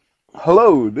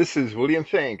Hello, this is William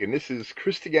Fink, and this is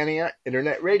Christogenea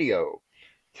Internet Radio.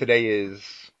 Today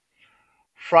is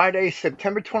Friday,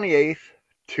 September 28th,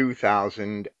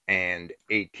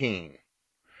 2018.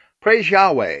 Praise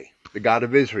Yahweh, the God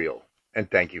of Israel,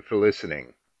 and thank you for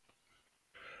listening.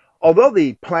 Although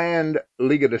the planned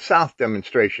League of the South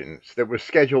demonstrations that were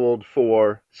scheduled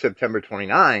for September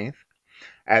 29th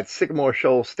at Sycamore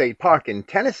Shoals State Park in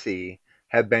Tennessee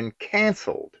have been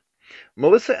canceled,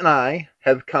 Melissa and I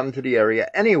have come to the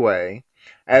area anyway,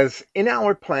 as in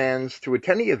our plans to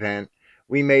attend the event,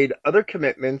 we made other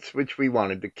commitments which we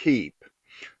wanted to keep.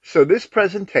 So this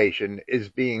presentation is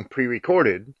being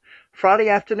pre-recorded Friday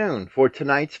afternoon for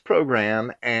tonight's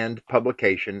program and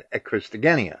publication at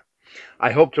Christogenea.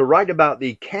 I hope to write about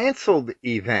the canceled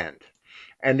event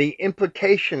and the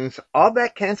implications of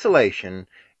that cancellation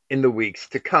in the weeks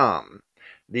to come.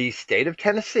 The state of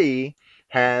Tennessee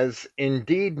has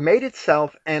indeed made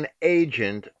itself an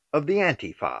agent of the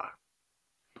Antifa.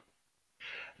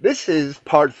 This is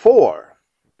part 4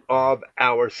 of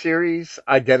our series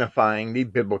identifying the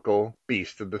biblical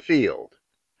beast of the field.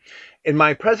 In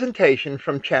my presentation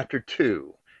from chapter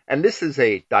 2, and this is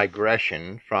a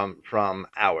digression from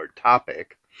our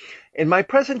topic, in my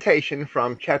presentation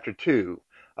from chapter 2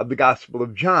 of the Gospel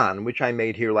of John, which I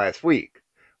made here last week,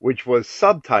 which was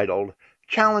subtitled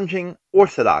Challenging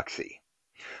Orthodoxy,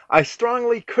 I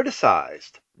strongly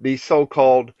criticized the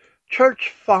so-called church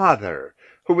father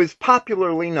who is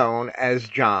popularly known as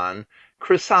John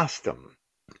Chrysostom.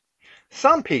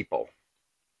 Some people,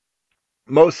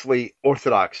 mostly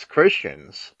Orthodox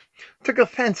Christians, took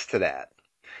offense to that.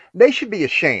 They should be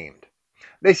ashamed.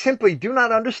 They simply do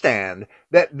not understand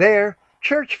that their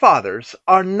church fathers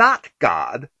are not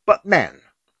God, but men.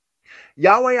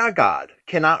 Yahweh our God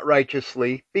cannot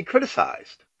righteously be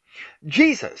criticized.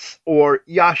 Jesus, or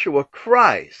Yahshua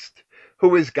Christ,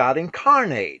 who is God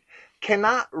incarnate,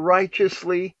 cannot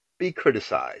righteously be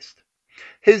criticized.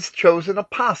 His chosen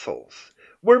apostles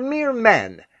were mere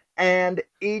men, and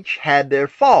each had their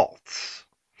faults.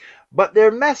 But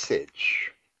their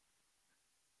message,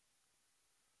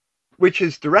 which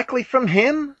is directly from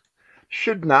him,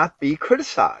 should not be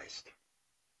criticized.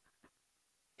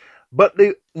 But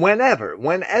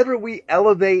whenever we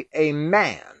elevate a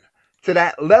man to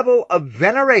that level of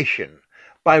veneration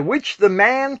by which the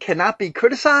man cannot be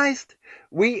criticized,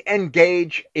 we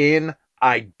engage in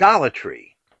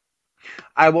idolatry.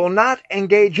 I will not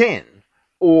engage in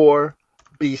or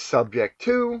be subject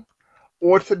to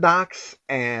Orthodox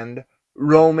and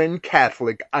Roman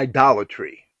Catholic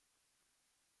idolatry.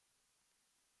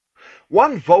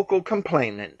 One vocal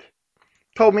complainant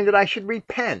told me that I should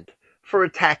repent for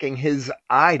attacking his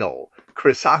idol,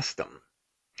 Chrysostom.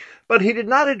 But he did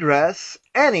not address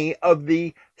any of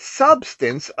the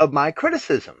substance of my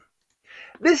criticism.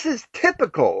 This is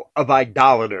typical of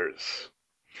idolaters.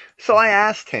 So I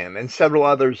asked him, and several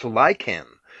others like him,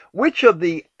 which of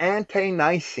the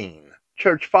ante-Nicene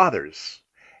church fathers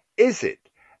is it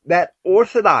that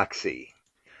orthodoxy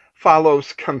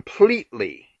follows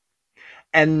completely?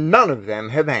 And none of them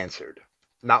have answered.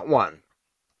 Not one.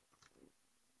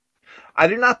 I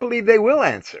do not believe they will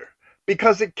answer,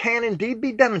 because it can indeed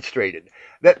be demonstrated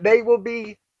that they will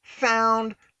be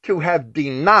found to have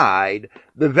denied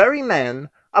the very men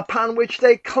upon which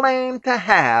they claim to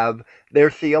have their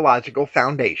theological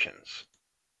foundations.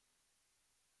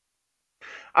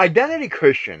 Identity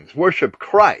Christians worship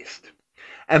Christ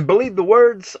and believe the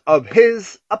words of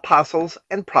his apostles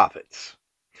and prophets.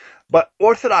 But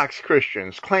Orthodox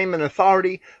Christians claim an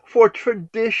authority for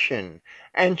tradition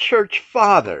and church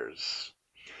fathers,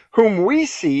 whom we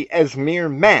see as mere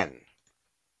men.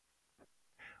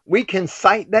 We can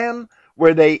cite them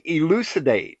where they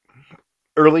elucidate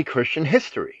early Christian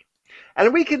history,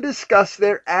 and we can discuss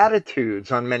their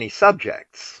attitudes on many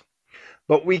subjects.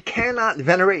 But we cannot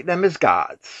venerate them as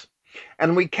gods,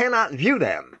 and we cannot view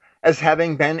them as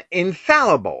having been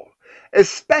infallible,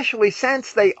 especially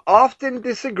since they often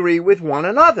disagree with one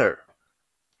another.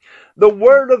 The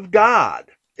Word of God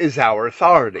is our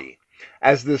authority,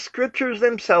 as the Scriptures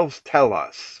themselves tell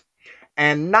us,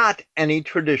 and not any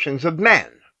traditions of men.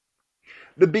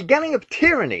 The beginning of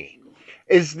tyranny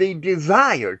is the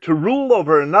desire to rule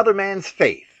over another man's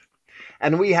faith,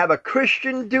 and we have a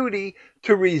Christian duty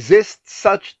to resist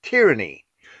such tyranny.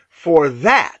 For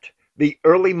that, the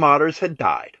early martyrs had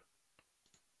died.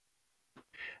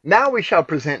 Now we shall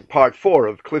present part 4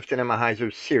 of Clifton M.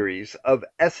 Heiser's series of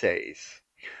essays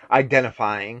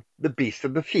identifying the beast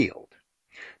of the field.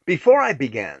 Before I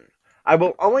begin, I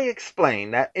will only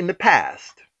explain that in the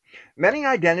past, many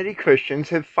identity Christians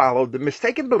have followed the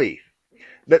mistaken belief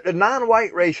that the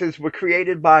non-white races were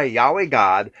created by Yahweh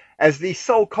God as the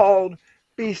so-called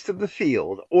beast of the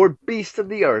field or beast of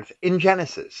the earth in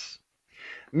Genesis.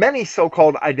 Many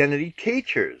so-called identity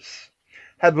teachers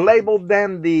have labeled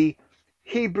them the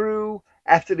Hebrew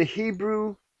after the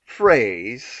Hebrew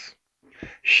phrase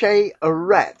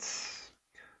She'eretz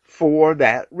for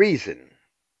that reason.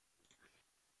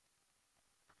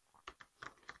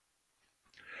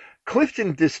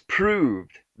 Clifton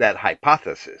disproved that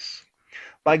hypothesis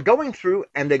by going through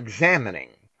and examining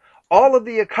all of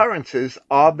the occurrences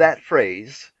of that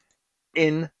phrase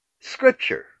in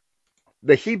Scripture,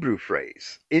 the Hebrew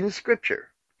phrase in Scripture,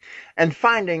 and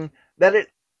finding that it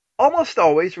almost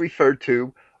always referred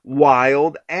to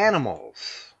wild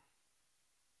animals.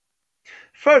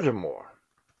 Furthermore,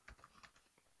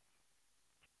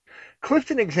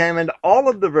 Clifton examined all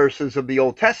of the verses of the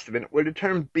Old Testament where the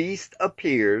term beast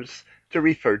appears to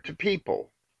refer to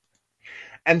people,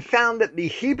 and found that the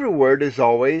Hebrew word is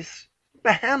always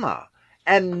behema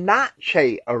and not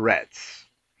she'eretz.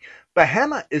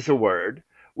 Behema is a word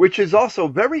which is also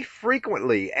very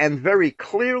frequently and very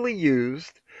clearly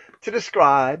used to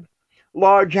describe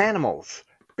large animals,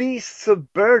 beasts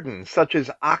of burden such as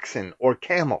oxen or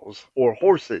camels or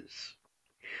horses.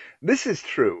 This is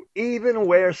true even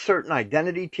where certain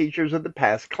identity teachers of the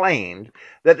past claimed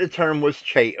that the term was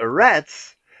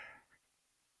she'eretz,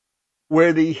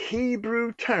 where the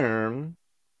Hebrew term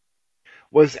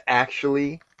was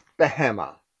actually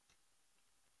behema.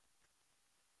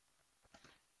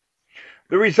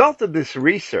 The result of this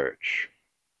research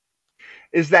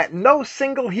is that no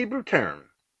single Hebrew term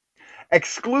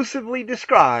exclusively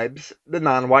describes the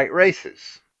non-white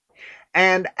races,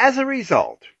 and as a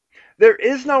result, there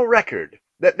is no record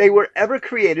that they were ever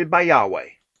created by Yahweh.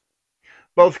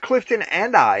 Both Clifton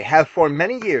and I have for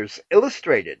many years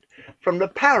illustrated from the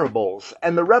parables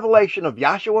and the revelation of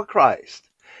Yahshua Christ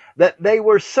that they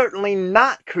were certainly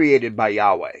not created by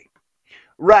Yahweh.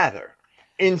 Rather,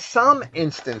 in some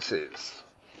instances,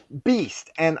 beast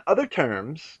and other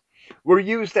terms were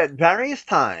used at various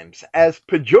times as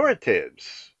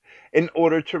pejoratives in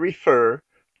order to refer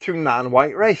to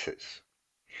non-white races.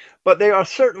 But they are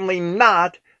certainly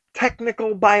not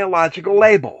technical biological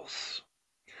labels.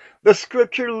 The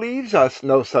Scripture leaves us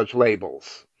no such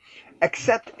labels,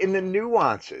 except in the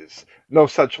nuances, no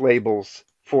such labels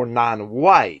for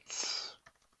non-whites,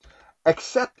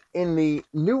 except in the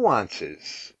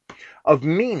nuances of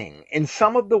meaning in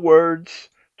some of the words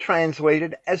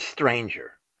translated as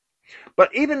stranger.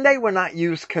 But even they were not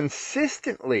used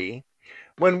consistently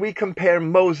when we compare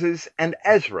Moses and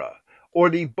Ezra, or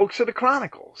the books of the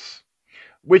Chronicles,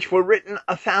 which were written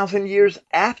 1,000 years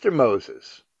after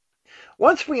Moses.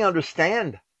 Once we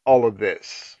understand all of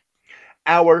this,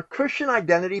 our Christian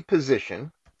identity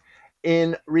position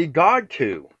in regard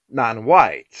to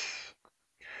non-whites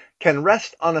can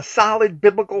rest on a solid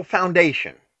biblical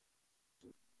foundation.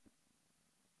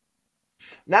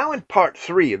 Now in part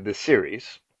 3 of this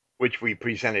series, which we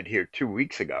presented here 2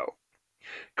 weeks ago,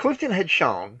 Clifton had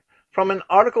shown from an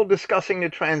article discussing the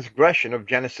transgression of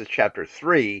Genesis chapter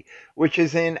 3, which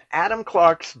is in Adam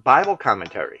Clarke's Bible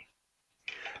commentary,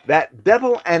 that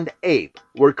devil and ape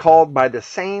were called by the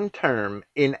same term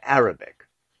in Arabic.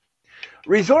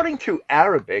 Resorting to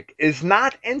Arabic is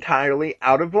not entirely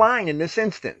out of line in this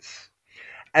instance,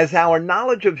 as our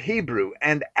knowledge of Hebrew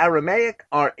and Aramaic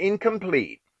are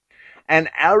incomplete, and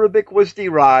Arabic was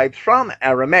derived from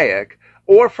Aramaic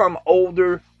or from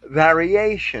older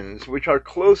variations which are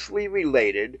closely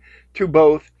related to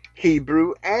both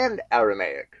Hebrew and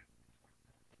Aramaic.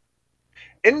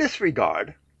 In this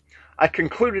regard, I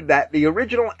concluded that the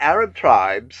original Arab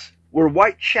tribes were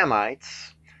white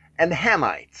Shemites and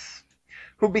Hamites,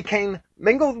 who became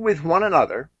mingled with one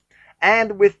another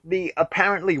and with the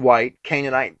apparently white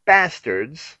Canaanite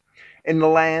bastards in the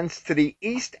lands to the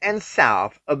east and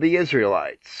south of the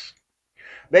Israelites.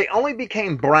 They only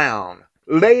became brown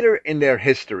later in their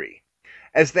history,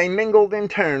 as they mingled in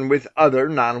turn with other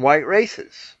non-white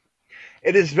races.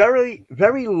 It is very,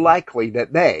 very likely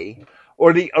that they,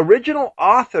 or the original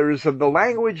authors of the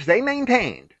language they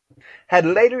maintained, had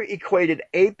later equated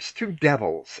apes to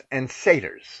devils and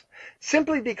satyrs,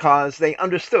 simply because they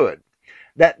understood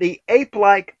that the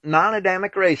ape-like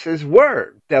non-Adamic races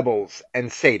were devils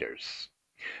and satyrs,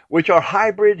 which are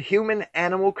hybrid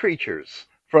human-animal creatures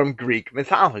from Greek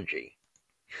mythology.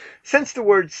 Since the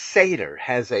word satyr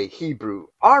has a Hebrew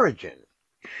origin,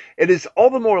 it is all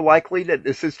the more likely that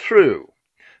this is true.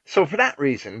 So for that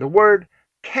reason, the word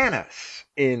canis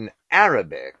in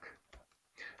Arabic,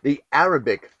 the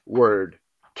Arabic word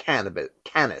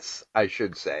canis, I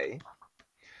should say,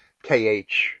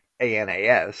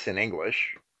 Khanas in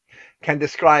English, can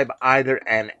describe either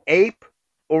an ape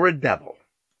or a devil.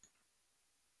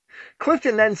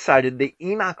 Clifton then cited the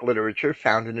Enoch literature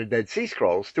found in the Dead Sea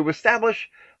Scrolls to establish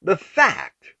the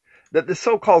fact that the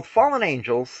so-called fallen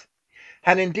angels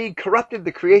had indeed corrupted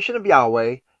the creation of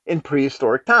Yahweh in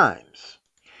prehistoric times,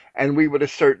 and we would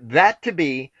assert that to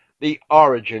be the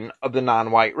origin of the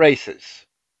non-white races.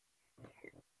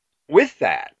 With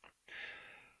that,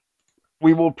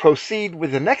 we will proceed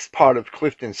with the next part of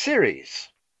Clifton's series,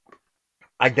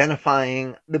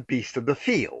 identifying the beast of the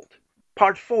field,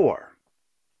 part 4.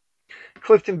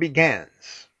 Clifton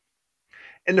begins.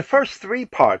 In the first 3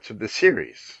 parts of the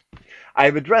series, I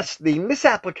have addressed the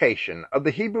misapplication of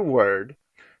the Hebrew word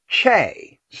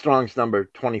che, Strong's number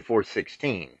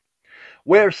 2416,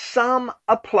 where some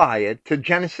apply it to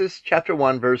Genesis chapter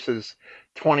 1 verses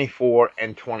 24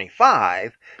 and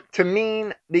 25 to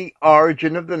mean the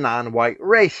origin of the non-white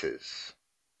races.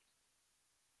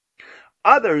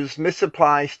 Others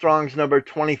misapply Strong's number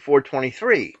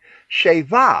 2423,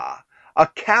 Sheva, a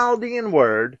Chaldean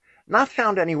word not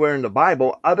found anywhere in the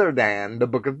Bible other than the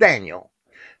book of Daniel,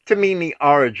 to mean the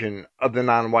origin of the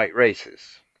non-white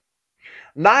races.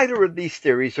 Neither of these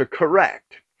theories are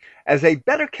correct, as a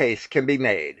better case can be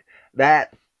made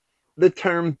that the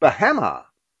term Behemah,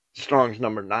 Strong's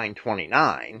number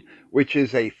 929, which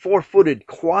is a 4-footed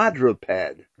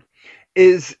quadruped,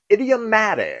 is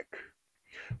idiomatic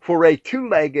for a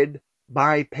 2-legged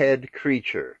biped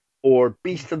creature, or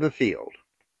beast of the field.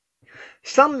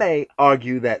 Some may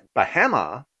argue that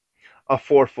Behemah, a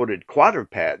 4-footed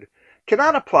quadruped,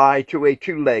 cannot apply to a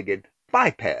 2-legged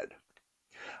biped.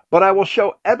 But I will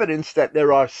show evidence that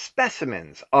there are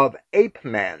specimens of ape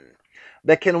men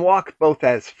that can walk both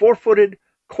as 4-footed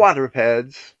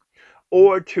quadrupeds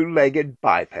or 2-legged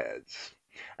bipeds.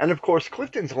 And of course,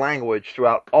 Clifton's language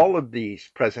throughout all of these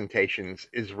presentations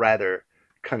is rather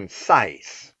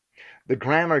concise. The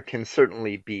grammar can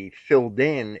certainly be filled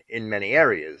in many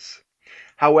areas.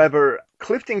 However,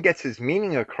 Clifton gets his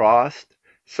meaning across,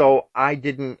 so I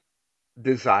didn't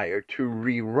desire to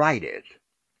rewrite it.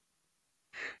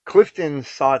 Clifton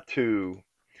sought to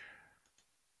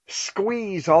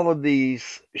squeeze all of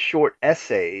these short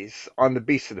essays on the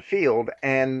beasts of the field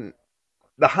and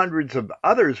the hundreds of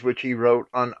others which he wrote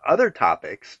on other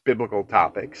topics, biblical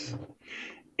topics,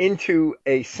 into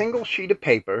a single sheet of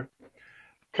paper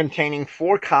containing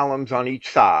 4 columns on each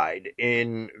side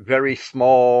in very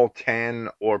small 10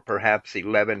 or perhaps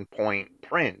 11-point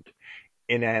print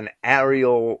in an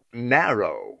Arial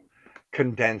narrow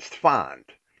condensed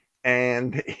font.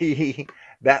 And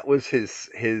that was his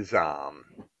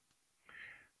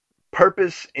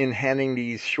purpose in handing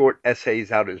these short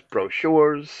essays out as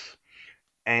brochures.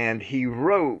 And he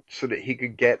wrote so that he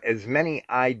could get as many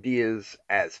ideas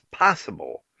as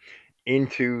possible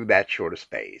into that short of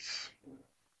space,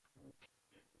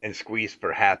 and squeeze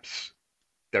perhaps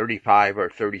 35 or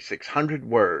 3,600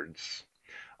 words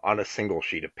on a single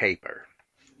sheet of paper.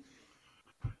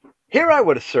 Here I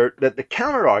would assert that the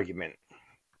counter-argument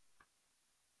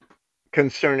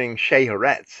concerning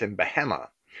Sheharetz and Behemah,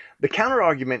 the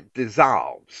counter-argument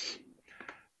dissolves.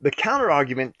 The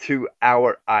counter-argument to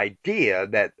our idea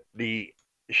that the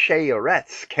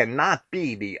Sheharetz cannot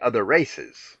be the other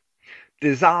races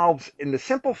dissolves in the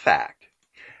simple fact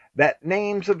that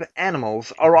names of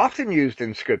animals are often used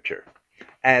in Scripture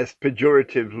as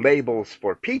pejorative labels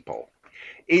for people,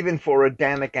 even for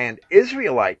Adamic and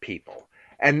Israelite people,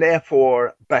 and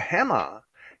therefore Behemah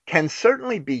can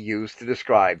certainly be used to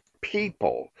describe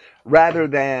people rather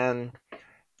than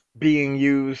being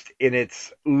used in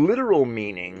its literal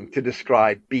meaning to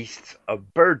describe beasts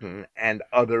of burden and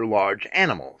other large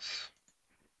animals.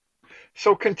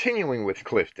 So continuing with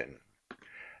Clifton,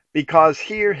 because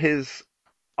here his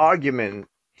argument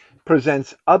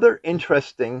presents other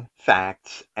interesting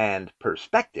facts and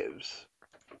perspectives.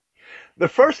 The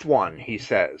first one, he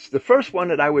says, the first one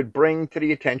that I would bring to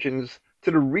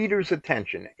the reader's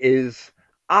attention is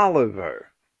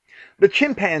Oliver, the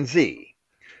chimpanzee,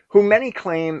 who many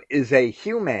claim is a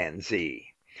humanzee,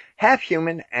 half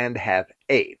human and half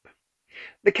ape.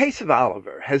 The case of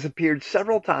Oliver has appeared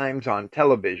several times on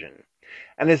television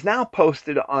and is now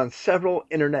posted on several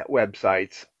internet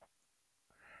websites.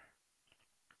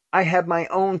 I have my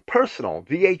own personal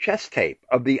VHS tape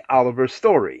of the Oliver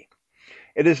story.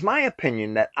 It is my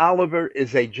opinion that Oliver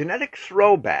is a genetic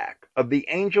throwback of the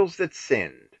angels that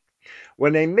sinned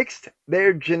when they mixed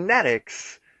their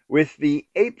genetics with the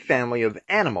ape family of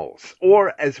animals,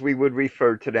 or as we would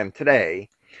refer to them today,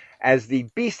 as the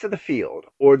beasts of the field,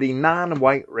 or the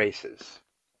non-white races.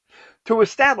 To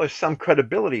establish some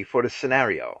credibility for the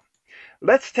scenario,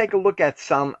 let's take a look at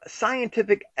some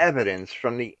scientific evidence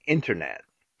from the internet.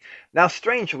 Now,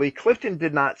 strangely, Clifton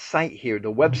did not cite here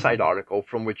the website article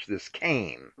from which this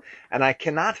came, and I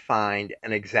cannot find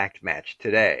an exact match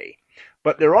today.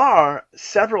 But there are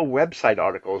several website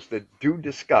articles that do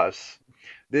discuss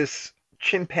this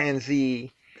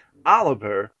chimpanzee,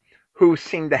 Oliver, who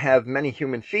seemed to have many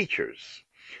human features.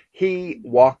 He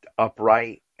walked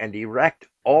upright and erect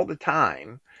all the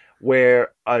time,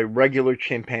 where a regular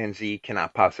chimpanzee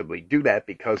cannot possibly do that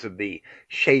because of the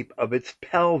shape of its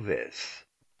pelvis.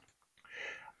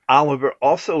 Oliver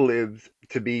also lived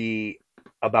to be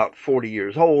about 40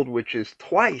 years old, which is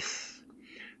twice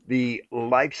the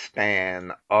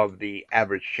lifespan of the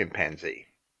average chimpanzee.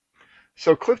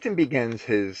 So Clifton begins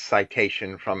his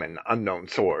citation from an unknown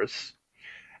source,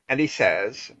 and he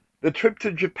says, the trip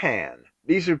to Japan,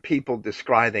 these are people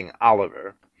describing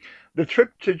Oliver, the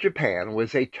trip to Japan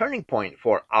was a turning point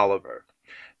for Oliver,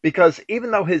 because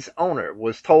even though his owner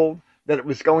was told that it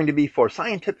was going to be for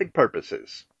scientific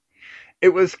purposes, it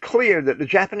was clear that the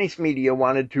Japanese media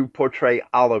wanted to portray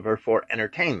Oliver for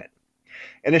entertainment.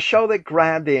 In a show that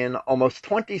grabbed in almost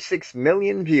 26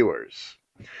 million viewers,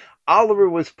 Oliver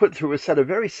was put through a set of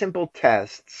very simple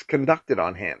tests conducted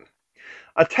on him.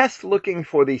 A test looking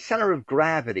for the center of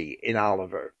gravity in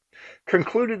Oliver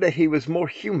concluded that he was more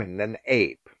human than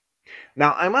ape.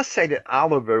 Now, I must say that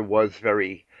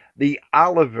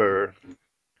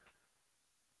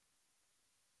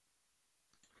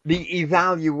the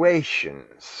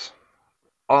evaluations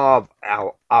of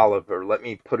Oliver, let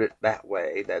me put it that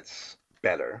way, that's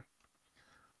better,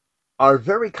 are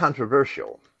very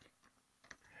controversial.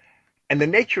 And the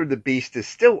nature of the beast is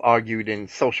still argued in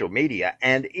social media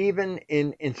and even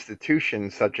in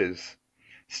institutions such as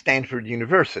Stanford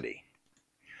University.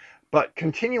 But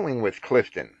continuing with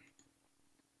Clifton,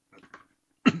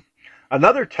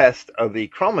 another test of the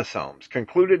chromosomes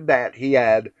concluded that he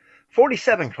had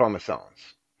 47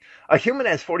 chromosomes. A human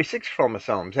has 46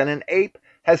 chromosomes, and an ape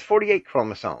has 48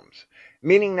 chromosomes,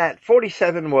 meaning that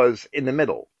 47 was in the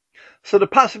middle. So the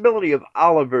possibility of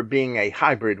Oliver being a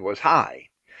hybrid was high.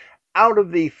 Out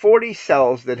of the 40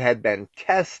 cells that had been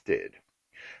tested,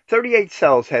 38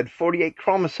 cells had 48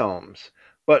 chromosomes,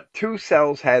 but 2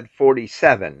 cells had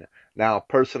 47. Now,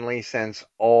 personally, since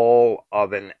all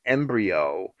of an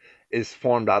embryo is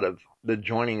formed out of the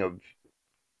joining of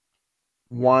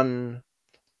one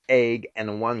egg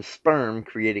and one sperm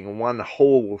creating one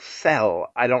whole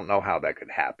cell, I don't know how that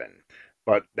could happen,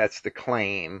 but that's the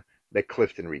claim that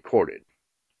Clifton recorded.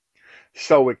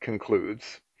 So it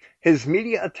concludes, his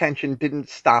media attention didn't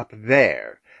stop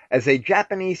there, as a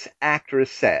Japanese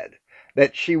actress said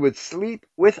that she would sleep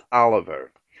with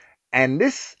Oliver, and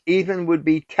this even would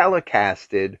be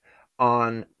telecasted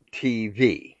on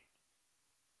TV.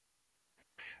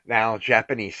 Now,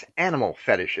 Japanese animal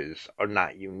fetishes are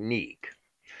not unique.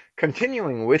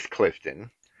 Continuing with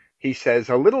Clifton, he says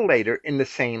a little later in the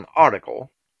same article,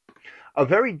 a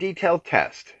very detailed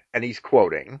test, and he's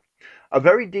quoting, a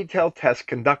very detailed test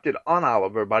conducted on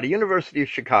Oliver by the University of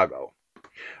Chicago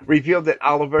revealed that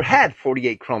Oliver had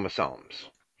 48 chromosomes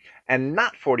and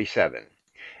not 47.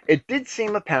 It did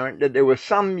seem apparent that there was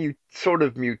some sort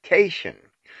of mutation,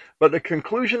 but the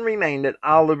conclusion remained that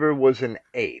Oliver was an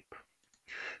ape.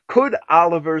 Could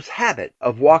Oliver's habit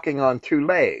of walking on 2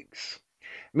 legs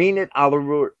mean that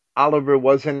Oliver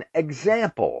was an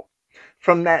example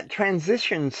from that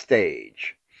transition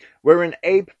stage where an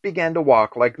ape began to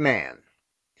walk like man?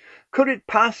 Could it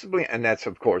possibly, and that's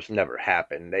of course never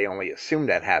happened, they only assume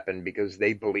that happened because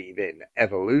they believe in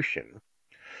evolution.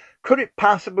 Could it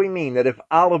possibly mean that if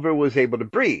Oliver was able to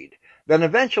breed, then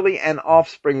eventually an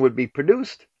offspring would be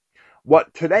produced,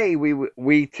 what today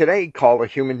we today call a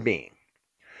human being?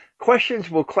 Questions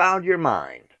will cloud your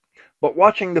mind, but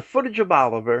watching the footage of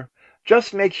Oliver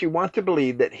just makes you want to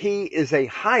believe that he is a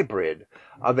hybrid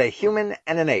of a human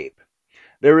and an ape.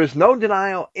 There is no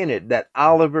denial in it that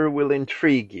Oliver will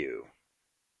intrigue you.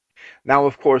 Now,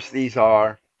 of course, these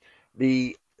are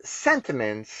the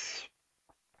sentiments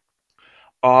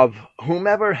of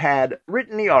whomever had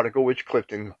written the article which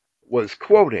Clifton was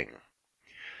quoting.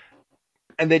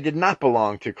 And they did not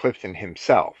belong to Clifton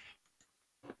himself.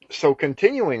 So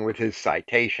continuing with his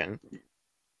citation,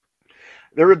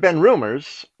 there have been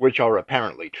rumors, which are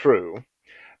apparently true,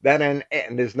 that and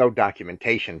there's no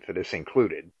documentation for this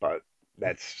included, but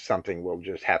that's something we'll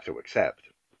just have to accept.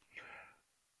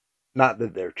 Not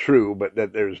that they're true, but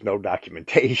that there's no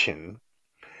documentation,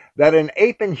 that an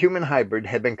ape and human hybrid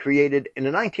had been created in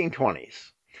the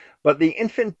 1920s, but the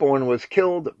infant born was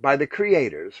killed by the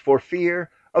creators for fear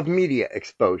of media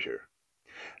exposure.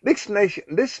 This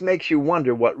makes you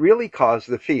wonder what really caused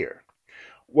the fear.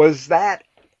 What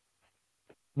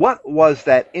was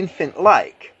that infant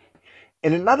like?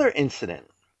 In another incident,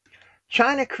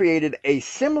 China created a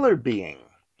similar being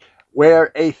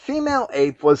where a female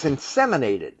ape was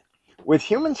inseminated with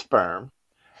human sperm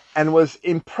and was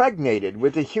impregnated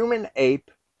with a human and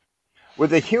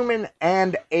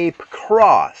ape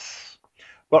cross.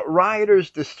 But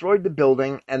rioters destroyed the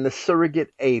building and the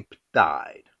surrogate ape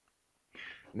died.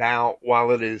 Now,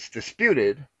 while it is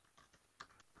disputed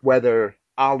whether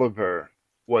Oliver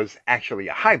was actually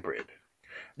a hybrid,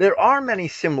 there are many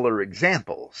similar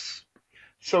examples.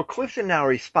 So Clifton now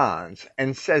responds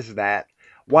and says that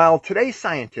while today's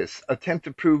scientists attempt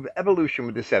to prove evolution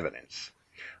with this evidence,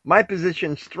 my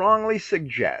position strongly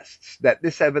suggests that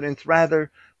this evidence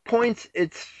rather points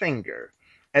its finger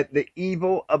at the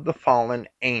evil of the fallen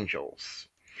angels.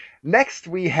 Next,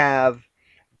 we have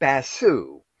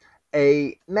Basu,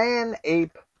 a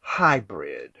man-ape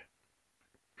hybrid.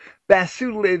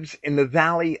 Basu lives in the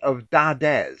valley of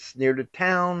Dadez, near the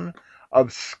town of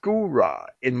Skoura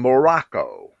in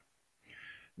Morocco.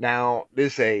 Now,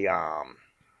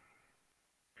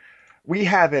 we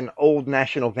have an old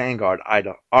National Vanguard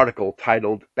article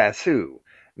titled Basu,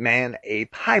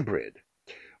 Man-Ape Hybrid,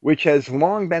 which has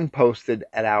long been posted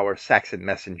at our Saxon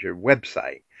Messenger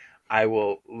website. I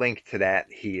will link to that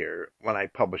here when I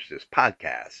publish this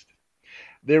podcast.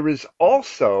 There is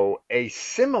also a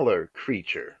similar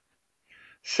creature,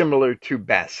 similar to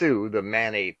Basu, the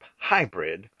man-ape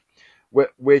hybrid,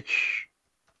 which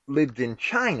lived in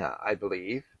China, I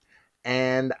believe,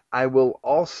 and I will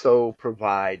also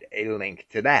provide a link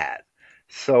to that.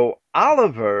 So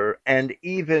Oliver, and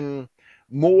even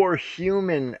more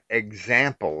human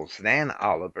examples than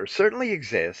Oliver, certainly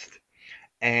exist,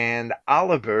 and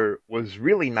Oliver was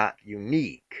really not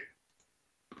unique.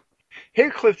 Here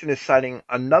Clifton is citing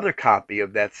another copy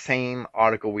of that same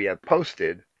article we have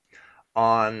posted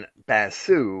on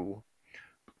Basu,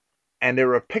 and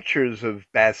there are pictures of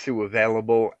Basu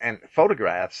available and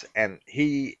photographs, and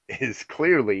he is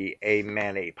clearly a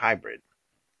man-ape hybrid.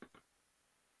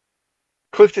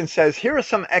 Clifton says, here are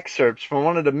some excerpts from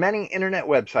one of the many internet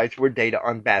websites where data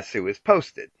on Basu is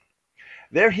posted.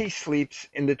 There he sleeps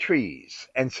in the trees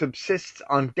and subsists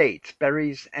on dates,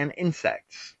 berries, and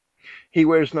insects. He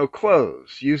wears no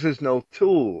clothes, uses no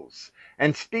tools,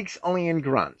 and speaks only in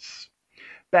grunts.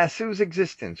 Basu's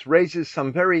existence raises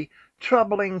some very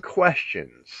troubling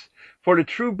questions for the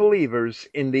true believers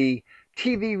in the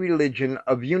TV religion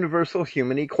of universal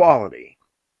human equality.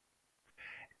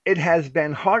 It has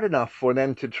been hard enough for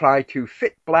them to try to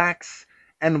fit blacks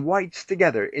and whites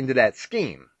together into that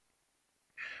scheme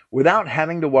without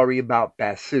having to worry about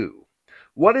Basu.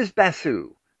 What is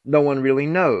Basu? No one really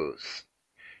knows.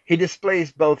 He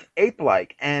displays both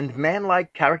ape-like and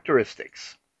man-like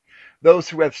characteristics. Those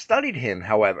who have studied him,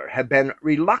 however, have been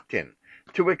reluctant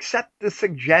to accept the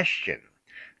suggestion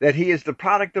that he is the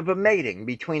product of a mating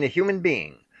between a human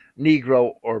being,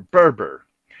 Negro or Berber,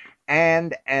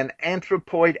 and an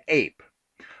anthropoid ape,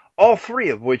 all three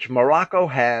of which Morocco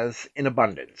has in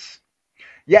abundance.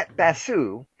 Yet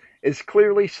Basu is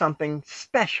clearly something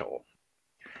special,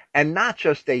 and not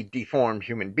just a deformed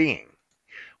human being.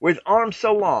 With arms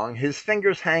so long, his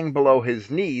fingers hang below his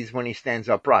knees when he stands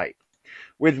upright,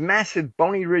 with massive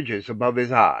bony ridges above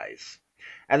his eyes,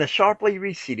 and a sharply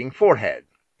receding forehead,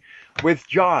 with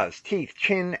jaws, teeth,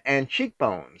 chin, and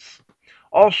cheekbones,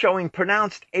 all showing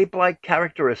pronounced ape-like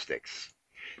characteristics.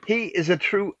 He is a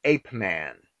true ape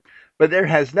man, but there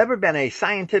has never been a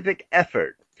scientific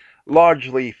effort,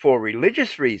 largely for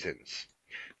religious reasons,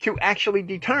 to actually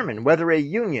determine whether a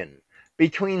union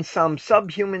between some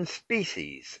subhuman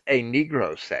species, a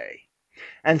Negro say,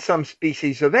 and some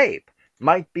species of ape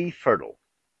might be fertile.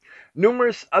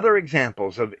 Numerous other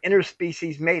examples of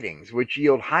interspecies matings which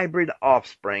yield hybrid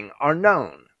offspring are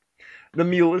known. The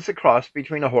mule is a cross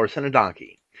between a horse and a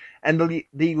donkey, and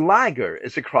the liger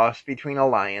is a cross between a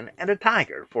lion and a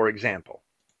tiger, for example.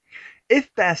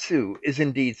 If Basu is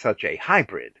indeed such a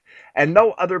hybrid, and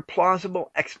no other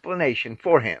plausible explanation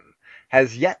for him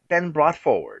has yet been brought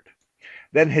forward,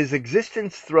 then his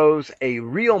existence throws a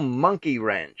real monkey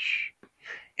wrench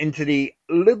into the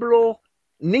neoliberal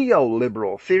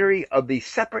theory of the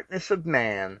separateness of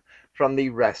man from the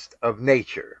rest of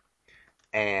nature.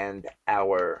 And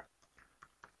our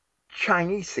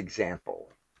Chinese example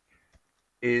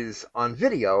is on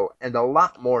video and a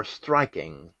lot more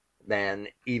striking than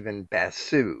even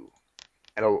Basu,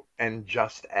 and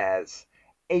just as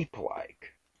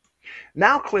ape-like.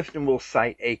 Now Clifton will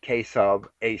cite a case of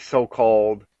a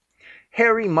so-called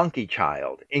hairy monkey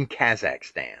child in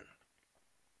Kazakhstan.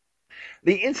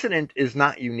 The incident is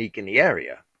not unique in the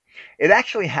area. It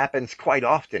actually happens quite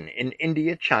often in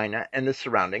India, China, and the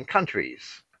surrounding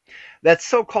countries. that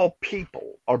so-called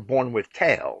people are born with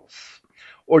tails,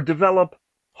 or develop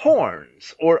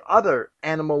horns or other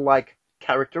animal-like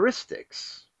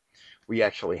characteristics. We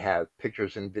actually have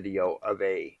pictures and video of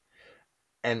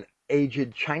an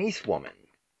aged Chinese woman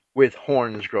with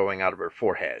horns growing out of her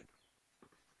forehead.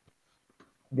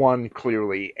 One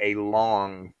clearly a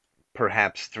long,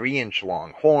 perhaps 3-inch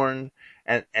long horn,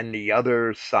 and the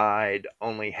other side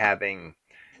only having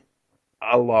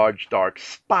a large dark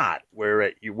spot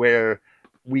where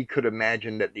we could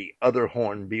imagine that the other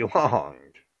horn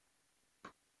belonged.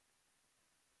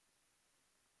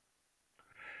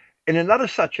 In another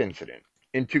such incident,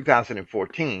 in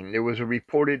 2014, there was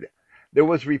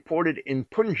reported in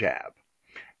Punjab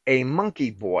a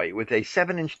monkey boy with a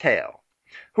 7-inch tail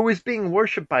who is being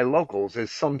worshipped by locals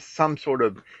as some sort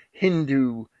of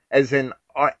Hindu, as an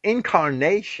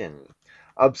incarnation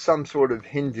of some sort of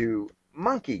Hindu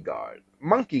monkey god.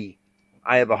 Monkey,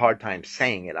 I have a hard time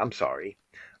saying it, I'm sorry.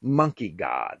 Monkey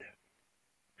god.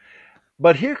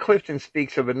 But here Clifton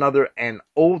speaks of another and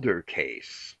older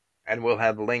case, and we'll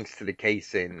have links to the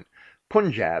case in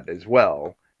Punjab as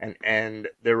well, and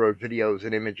there are videos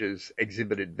and images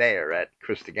exhibited there at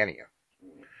Christogenea.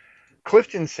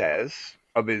 Clifton says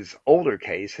of his older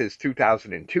case, his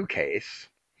 2002 case,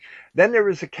 then there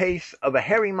is a case of a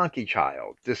hairy monkey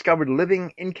child discovered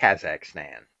living in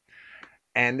Kazakhstan,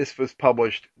 and this was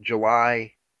published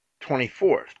July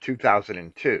 24th,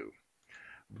 2002,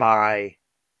 by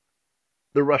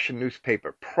the Russian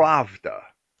newspaper Pravda.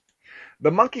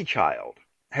 The monkey child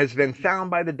has been found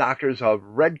by the doctors of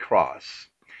Red Cross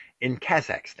in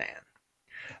Kazakhstan.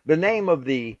 The name of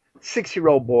the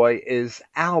 6-year-old boy is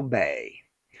Albay.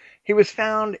 He was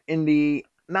found in the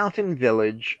mountain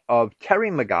village of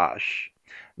Teremagash,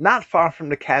 not far from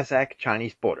the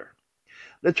Kazakh-Chinese border.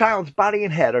 The child's body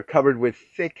and head are covered with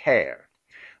thick hair.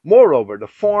 Moreover, the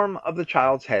form of the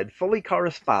child's head fully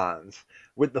corresponds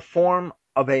with the form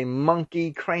of a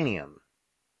monkey cranium.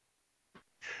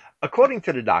 According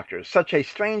to the doctors, such a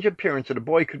strange appearance of the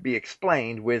boy could be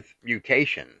explained with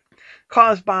mutation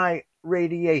caused by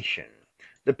radiation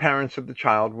the parents of the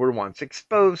child were once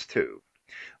exposed to.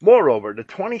 Moreover, the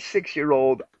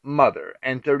 26-year-old mother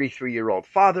and 33-year-old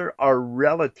father are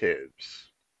relatives.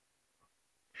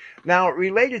 Now,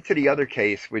 related to the other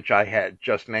case which I had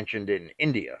just mentioned in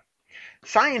India,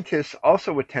 scientists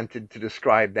also attempted to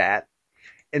describe that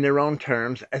in their own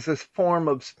terms as a form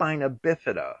of spina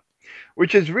bifida,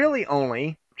 which is really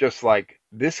only, just like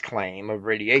this claim of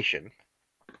radiation,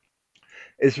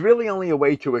 is really only a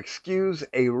way to excuse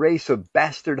a race of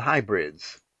bastard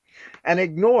hybrids and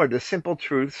ignore the simple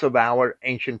truths of our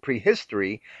ancient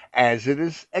prehistory as it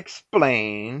is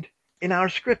explained in our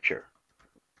scripture.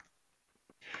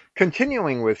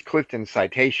 Continuing with Clifton's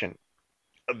citation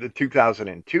of the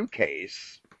 2002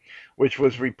 case, which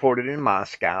was reported in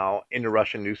Moscow in the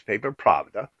Russian newspaper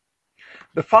Pravda,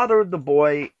 the father of the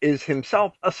boy is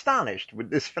himself astonished with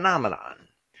this phenomenon.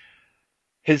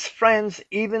 His friends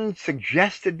even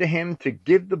suggested to him to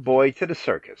give the boy to the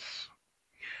circus.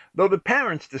 Though the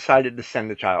parents decided to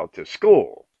send the child to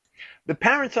school, the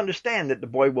parents understand that the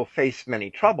boy will face many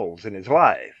troubles in his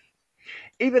life.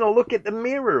 Even a look at the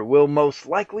mirror will most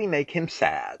likely make him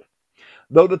sad,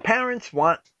 though the parents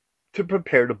want to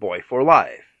prepare the boy for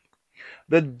life.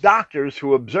 The doctors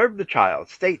who observe the child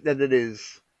state that it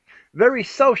is very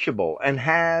sociable and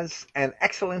has an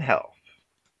excellent health.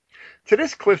 To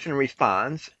this Clifton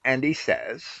responds, and he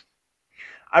says,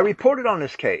 I reported on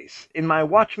this case in my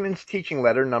Watchman's Teaching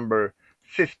Letter number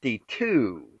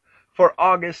 52 for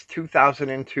August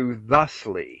 2002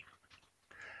 thusly.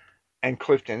 And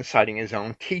Clifton, citing his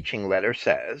own teaching letter,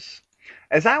 says,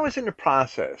 as I was in the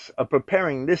process of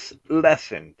preparing this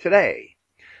lesson today,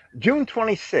 June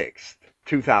 26,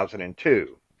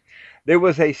 2002, there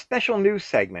was a special news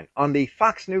segment on the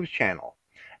Fox News channel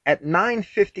at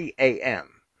 9:50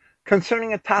 a.m.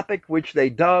 concerning a topic which they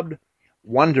dubbed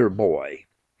Wonder Boy.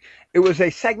 It was a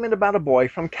segment about a boy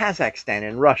from Kazakhstan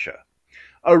in Russia,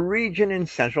 a region in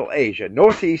Central Asia,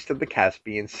 northeast of the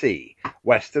Caspian Sea,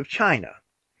 west of China.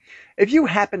 If you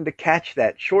happen to catch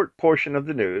that short portion of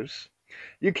the news,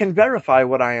 you can verify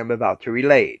what I am about to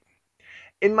relate.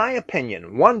 In my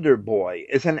opinion, Wonder Boy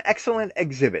is an excellent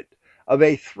exhibit of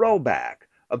a throwback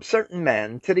of certain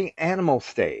men to the animal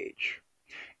stage.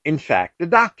 In fact, the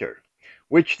doctor,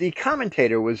 which the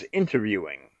commentator was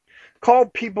interviewing,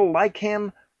 called people like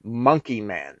him monkey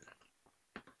men.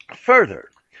 Further,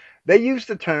 they used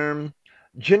the term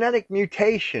genetic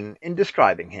mutation in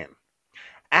describing him.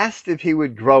 Asked if he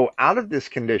would grow out of this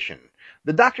condition,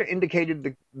 the doctor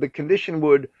indicated the condition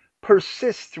would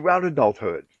persist throughout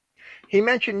adulthood. He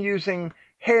mentioned using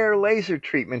hair laser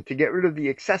treatment to get rid of the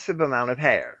excessive amount of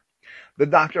hair. The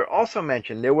doctor also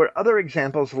mentioned there were other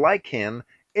examples like him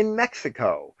in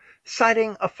Mexico,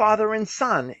 citing a father and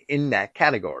son in that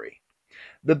category.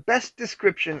 The best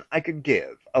description I could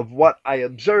give of what I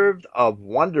observed of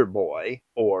Wonder Boy,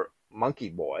 or Monkey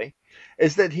Boy,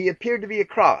 is that he appeared to be a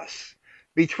cross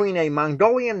between a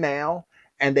Mongolian male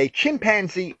and a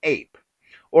chimpanzee ape,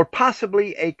 or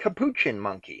possibly a capuchin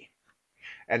monkey.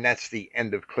 And that's the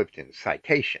end of Clifton's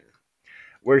citation,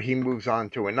 where he moves on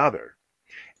to another.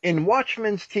 In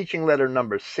Watchman's teaching letter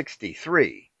number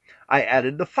 63, I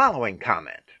added the following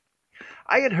comment.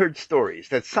 I had heard stories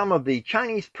that some of the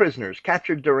Chinese prisoners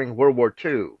captured during World War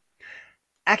II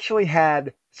actually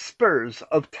had spurs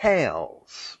of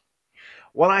tails.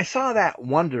 When I saw that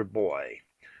Wonder Boy,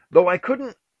 though I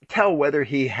couldn't tell whether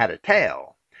he had a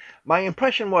tail, my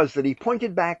impression was that he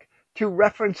pointed back to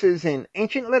references in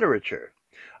ancient literature,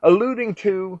 alluding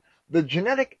to the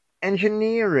genetic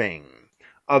engineering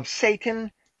of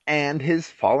Satan and his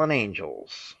fallen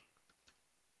angels.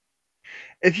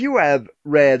 If you have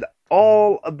read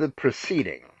all of the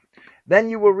preceding, then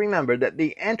you will remember that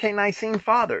the Ante-Nicene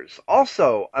Fathers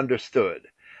also understood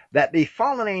that the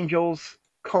fallen angels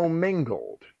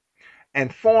commingled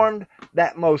and formed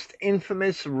that most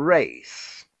infamous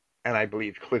race. And I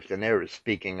believe Clifton there is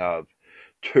speaking of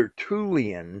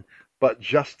Tertullian, but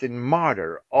Justin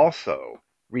Martyr also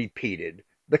repeated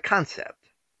the concept.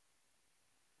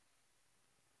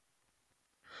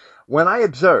 When I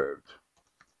observed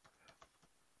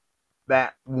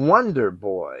that Wonder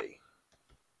Boy,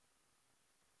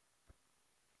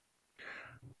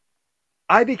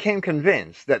 I became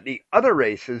convinced that the other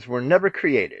races were never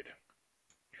created,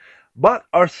 but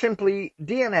are simply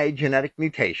DNA genetic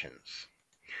mutations.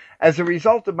 As a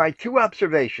result of my two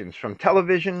observations from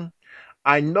television,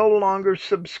 I no longer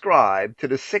subscribe to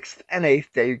the 6th and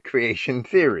 8th day creation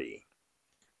theory.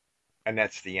 And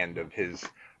that's the end of his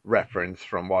reference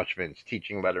from Watchman's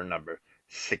teaching letter number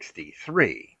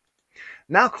 63.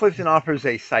 Now Clifton offers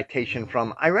a citation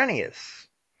from Irenaeus,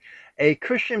 a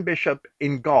Christian bishop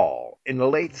in Gaul in the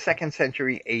late 2nd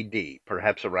century AD,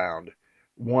 perhaps around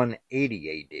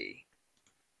 180 AD.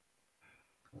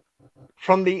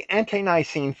 From the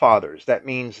Ante-Nicene Fathers, that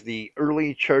means the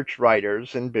early church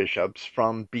writers and bishops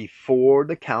from before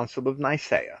the Council of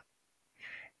Nicaea.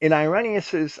 In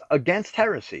Irenaeus' Against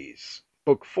Heresies,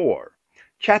 Book 4,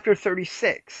 Chapter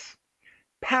 36,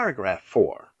 Paragraph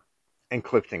 4, and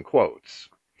Clifton quotes,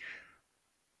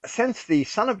 "Since the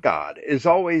Son of God is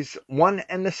always one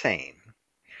and the same,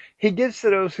 he gives to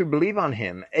those who believe on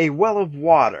him a well of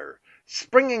water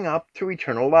springing up to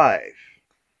eternal life.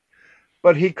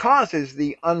 But he causes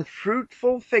the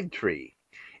unfruitful fig tree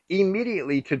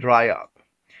immediately to dry up.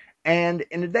 And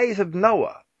in the days of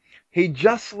Noah, he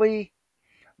justly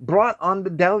brought on the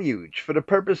deluge for the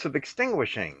purpose of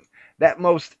extinguishing that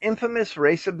most infamous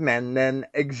race of men then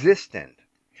existent,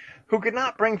 who could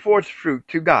not bring forth fruit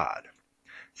to God,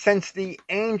 since the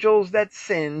angels that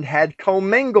sinned had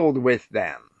commingled with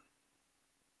them."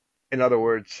 In other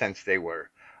words, since they were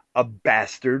a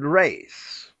bastard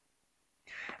race,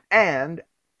 and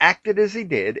acted as he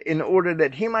did in order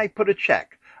that he might put a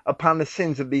check upon the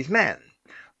sins of these men,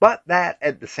 but that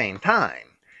at the same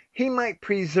time he might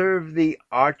preserve the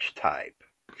archetype,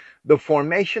 the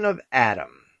formation of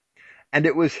Adam. And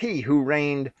it was he who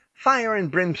rained fire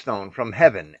and brimstone from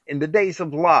heaven in the days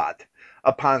of Lot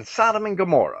upon Sodom and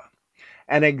Gomorrah,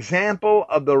 an example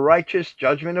of the righteous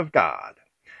judgment of God,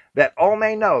 that all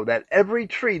may know that every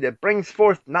tree that brings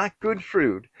forth not good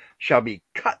fruit shall be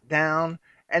cut down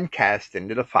and cast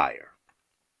into the fire.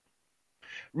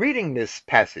 Reading this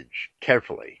passage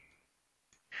carefully,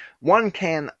 one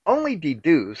can only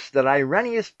deduce that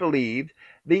Irenaeus believed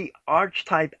the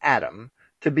archetype Adam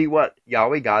to be what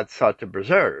Yahweh God sought to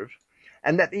preserve,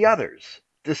 and that the others,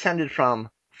 descended from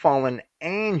fallen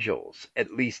angels,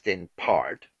 at least in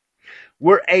part,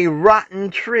 were a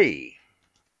rotten tree.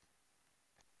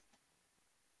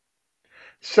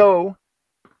 So,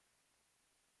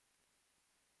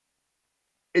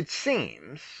 it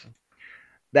seems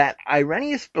that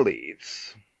Irenaeus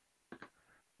believes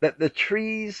that the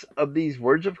trees of these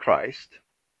words of Christ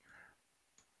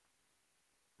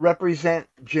represent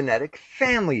genetic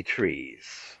family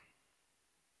trees.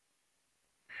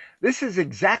 This is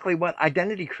exactly what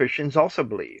identity Christians also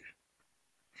believe.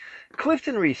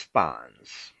 Clifton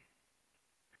responds,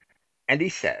 and he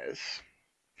says,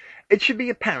 "It should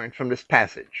be apparent from this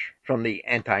passage, from the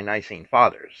Ante-Nicene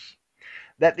Fathers,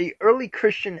 that the early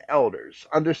Christian elders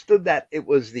understood that it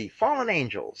was the fallen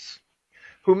angels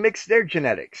who mixed their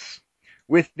genetics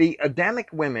with the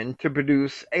Adamic women to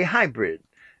produce a hybrid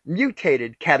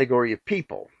mutated category of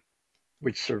people,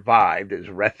 which survived as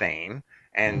Rephaim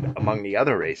and among the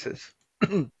other races.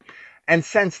 And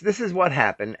since this is what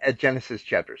happened at Genesis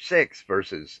chapter 6,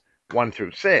 verses 1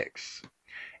 through 6,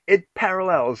 it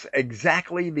parallels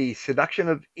exactly the seduction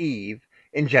of Eve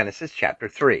in Genesis chapter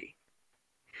 3.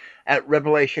 At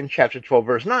Revelation chapter 12,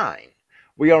 verse 9,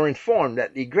 we are informed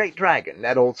that the great dragon,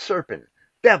 that old serpent,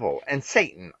 devil, and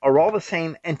Satan are all the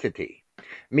same entity,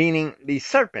 meaning the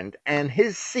serpent and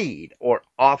his seed or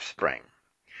offspring.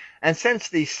 And since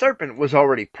the serpent was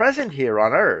already present here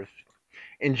on earth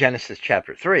in Genesis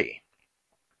chapter 3,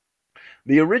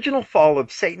 the original fall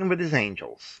of Satan with his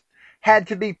angels had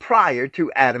to be prior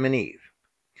to Adam and Eve.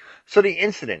 So the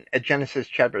incident at Genesis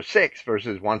chapter 6,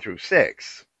 verses 1 through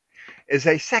 6, is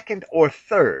a second or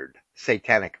third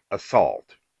satanic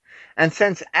assault. And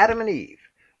since Adam and Eve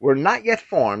were not yet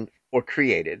formed or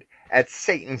created at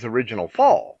Satan's original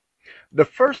fall, the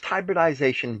first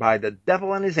hybridization by the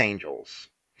devil and his angels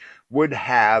would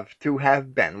have to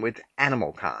have been with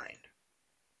animal kind.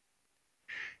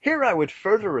 Here I would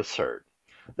further assert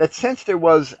that since there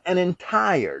was an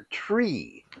entire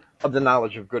tree of the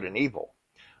knowledge of good and evil,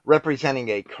 representing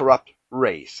a corrupt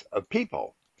race of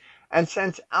people, and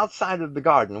since outside of the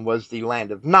garden was the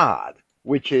land of Nod,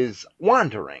 which is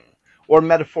wandering, or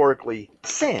metaphorically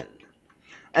sin,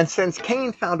 and since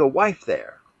Cain found a wife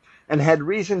there, and had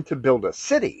reason to build a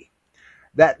city,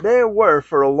 that there were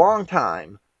for a long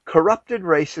time corrupted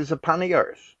races upon the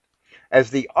earth, as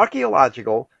the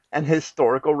archaeological and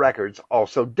historical records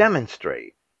also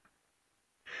demonstrate.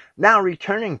 Now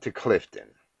returning to Clifton,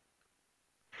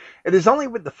 it is only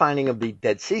with the finding of the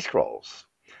Dead Sea Scrolls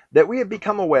that we have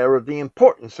become aware of the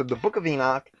importance of the Book of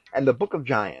Enoch and the Book of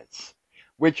Giants,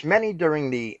 which many during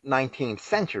the 19th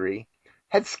century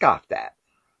had scoffed at.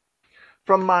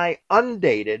 From my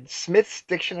undated Smith's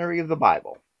Dictionary of the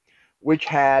Bible, which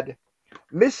had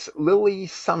Miss Lily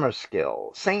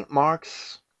Summerskill, St.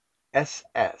 Mark's,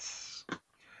 SS,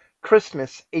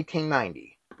 Christmas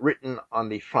 1890, written on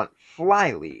the front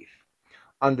flyleaf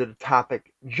under the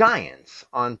topic Giants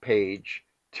on page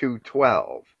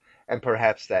 212, and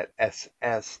perhaps that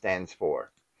SS stands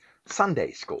for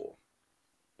Sunday School.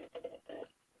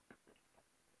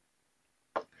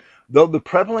 Though the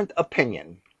prevalent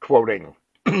opinion, quoting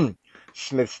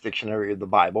Smith's Dictionary of the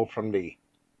Bible from the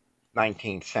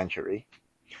 19th century,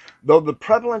 though the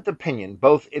prevalent opinion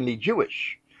both in the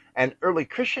Jewish and early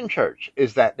Christian church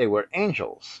is that they were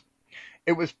angels,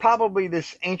 it was probably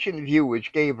this ancient view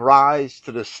which gave rise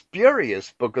to the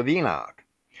spurious Book of Enoch,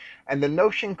 and the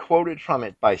notion quoted from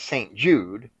it by St.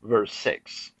 Jude, verse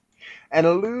 6, and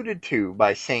alluded to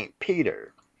by St.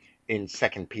 Peter in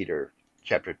 2 Peter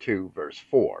chapter 2, verse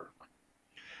 4.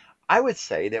 I would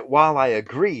say that while I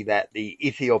agree that the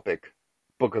Ethiopic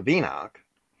Book of Enoch,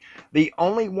 the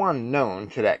only one known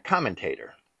to that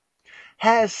commentator,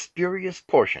 has spurious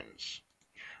portions,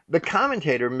 the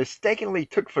commentator mistakenly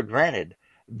took for granted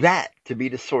that to be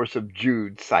the source of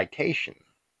Jude's citation.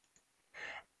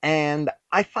 And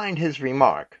I find his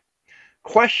remark,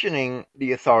 questioning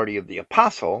the authority of the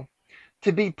apostle,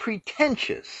 to be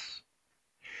pretentious.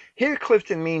 Here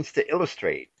Clifton means to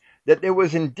illustrate that there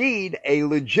was indeed a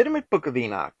legitimate Book of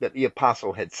Enoch that the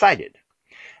apostle had cited,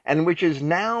 and which is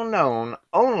now known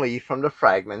only from the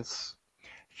fragments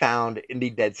found in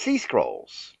the Dead Sea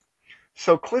Scrolls.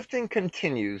 So Clifton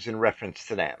continues in reference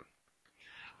to them.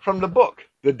 From the book,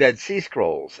 The Dead Sea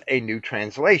Scrolls, a New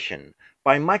Translation,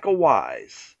 by Michael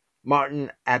Wise,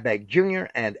 Martin Abegg Jr.,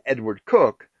 and Edward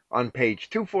Cook, on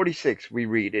page 246 we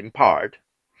read in part,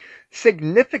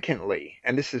 significantly,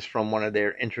 and this is from one of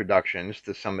their introductions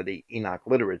to some of the Enoch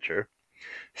literature,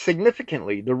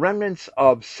 significantly the remnants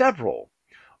of several,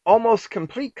 almost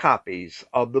complete copies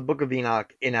of the Book of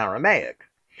Enoch in Aramaic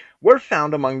were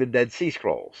found among the Dead Sea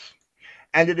Scrolls,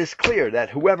 and it is clear that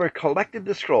whoever collected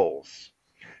the scrolls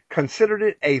considered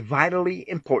it a vitally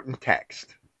important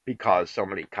text because so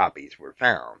many copies were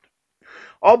found.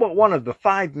 All but one of the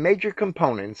 5 major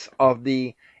components of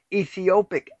the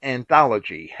Ethiopic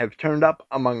anthology have turned up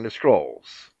among the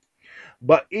scrolls.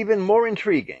 But even more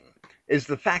intriguing is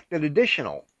the fact that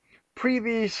additional,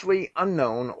 previously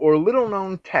unknown or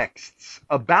little-known texts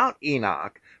about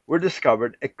Enoch were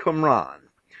discovered at Qumran.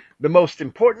 The most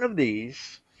important of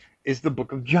these is the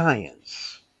Book of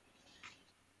Giants.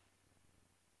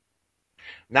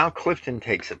 Now Clifton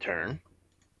takes a turn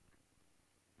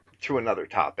to another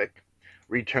topic,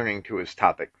 returning to his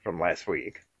topic from last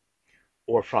week,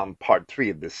 or from part 3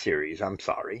 of this series, I'm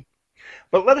sorry.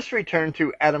 But let us return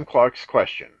to Adam Clarke's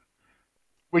question,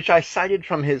 which I cited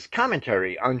from his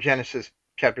commentary on Genesis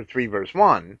chapter 3, verse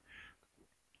 1,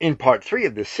 in part 3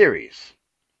 of this series.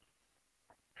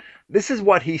 This is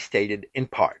what he stated in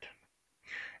part.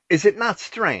 Is it not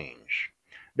strange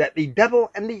that the devil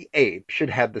and the ape should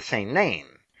have the same name,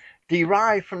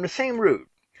 derived from the same root,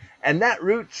 and that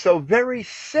root so very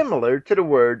similar to the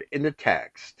word in the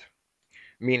text,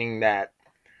 meaning that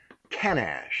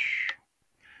Kanash,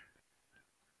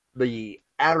 the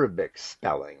Arabic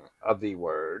spelling of the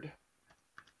word,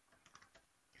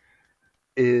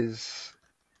 is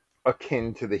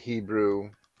akin to the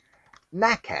Hebrew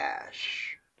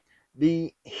Nakash,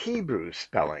 the Hebrew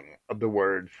spelling of the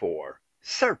word for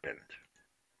serpent.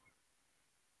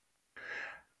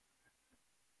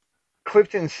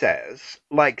 Clifton says,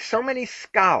 like so many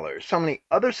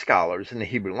other scholars in the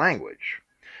Hebrew language,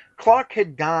 Clarke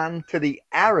had gone to the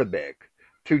Arabic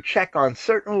to check on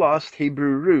certain lost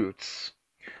Hebrew roots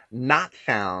not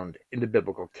found in the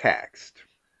biblical text.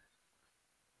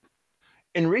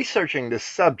 In researching this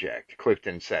subject,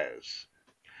 Clifton says,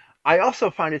 I also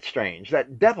find it strange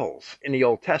that devils in the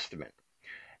Old Testament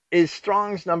is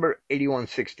Strong's number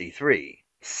 8163,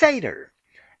 Seder,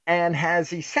 and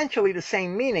has essentially the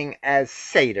same meaning as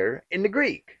Seder in the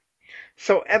Greek.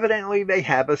 So evidently they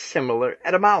have a similar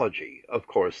etymology. Of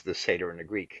course, the Seder in the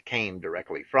Greek came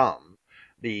directly from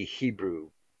the Hebrew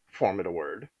form of the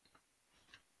word.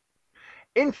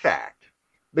 In fact,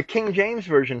 the King James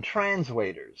Version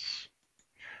translators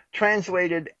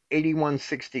translated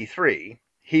 8163,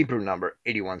 Hebrew number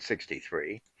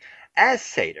 8163, as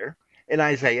Seder in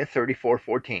Isaiah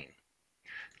 34:14.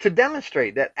 To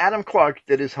demonstrate that Adam Clarke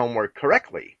did his homework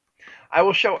correctly, I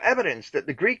will show evidence that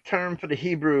the Greek term for the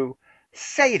Hebrew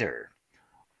Seder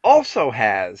also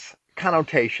has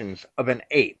connotations of an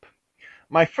ape.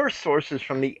 My first source is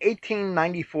from the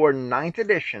 1894 ninth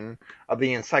edition of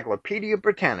the Encyclopedia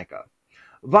Britannica,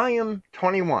 volume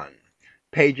 21,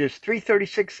 pages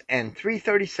 336 and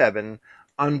 337,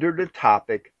 under the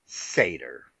topic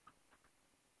Seder.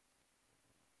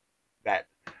 That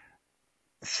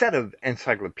set of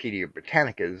Encyclopedia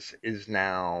Britannicas is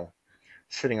now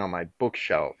sitting on my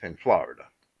bookshelf in Florida.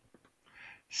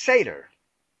 Seder.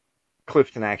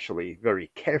 Clifton actually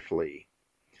very carefully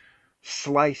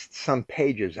sliced some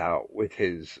pages out with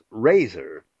his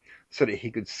razor so that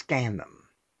he could scan them.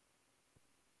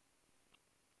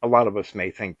 A lot of us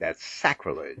may think that's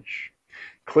sacrilege.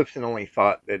 Clifton only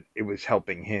thought that it was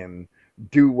helping him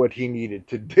do what he needed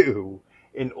to do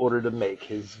in order to make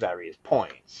his various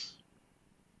points.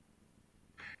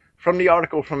 From the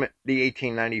article from the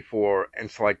 1894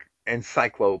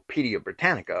 Encyclopedia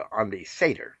Britannica on the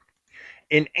Satyr,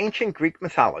 in ancient Greek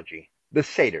mythology, the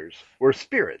satyrs were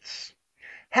spirits,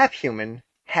 half human,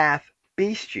 half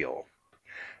bestial,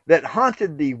 that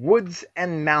haunted the woods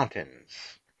and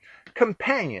mountains,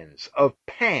 companions of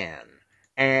Pan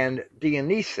and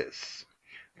Dionysus.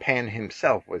 Pan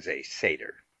himself was a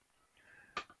satyr.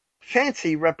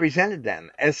 Fancy represented them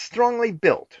as strongly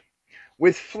built,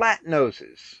 with flat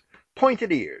noses,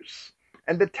 pointed ears,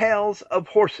 and the tails of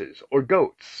horses or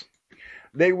goats.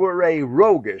 They were a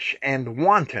roguish and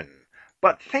wanton,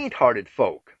 but faint-hearted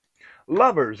folk,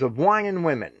 lovers of wine and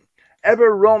women,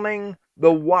 ever roaming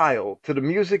the wild to the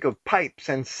music of pipes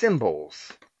and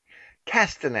cymbals,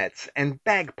 castanets and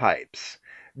bagpipes,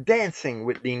 dancing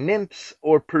with the nymphs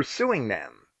or pursuing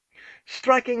them,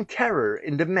 striking terror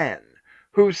into men,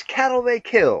 whose cattle they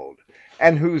killed,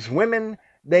 and whose women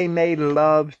they made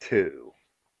love to.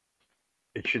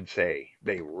 It should say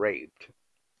they raped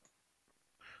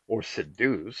or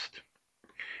seduced.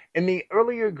 In the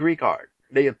earlier Greek art,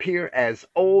 they appear as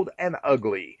old and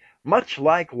ugly, much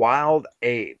like wild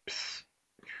apes.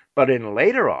 But in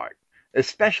later art,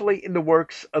 especially in the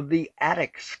works of the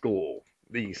Attic school,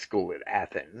 the school at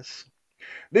Athens,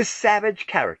 this savage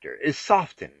character is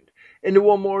softened into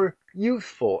a more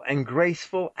youthful and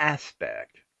graceful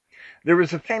aspect. There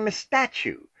is a famous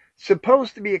statue,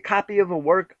 supposed to be a copy of a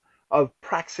work of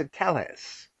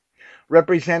Praxiteles,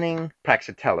 representing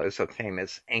Praxiteles, a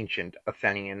famous ancient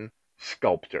Athenian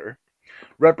sculptor,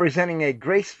 representing a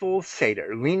graceful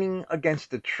satyr leaning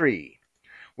against a tree,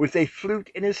 with a flute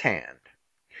in his hand.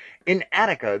 In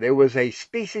Attica there was a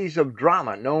species of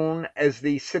drama known as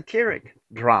the satiric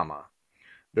drama,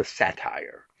 the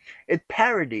satire. It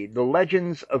parodied the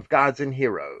legends of gods and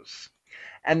heroes,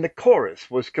 and the chorus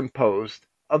was composed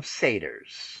of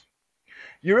satyrs.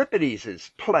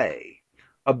 Euripides' play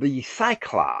of the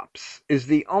Cyclops is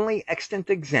the only extant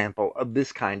example of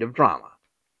this kind of drama.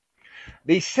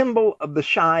 The symbol of the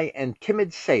shy and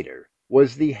timid satyr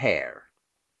was the hare,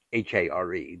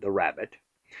 H-A-R-E, the rabbit.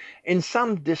 In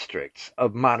some districts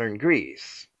of modern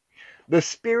Greece, the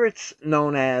spirits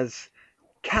known as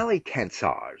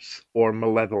Kallikentsars, or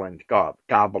malevolent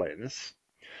goblins,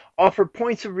 offer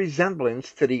points of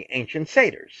resemblance to the ancient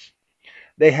satyrs.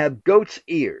 They have goat's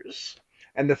ears,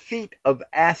 and the feet of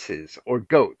asses or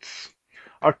goats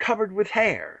are covered with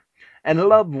hair, and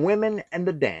love women and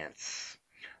the dance.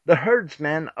 The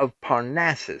herdsmen of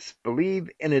Parnassus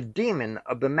believe in a demon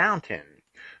of the mountain,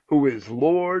 who is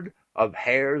lord of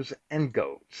hares and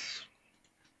goats.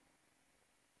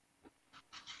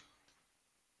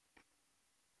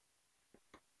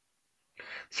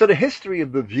 So the history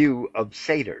of the view of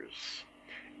satyrs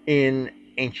in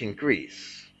ancient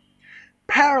Greece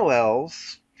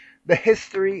parallels the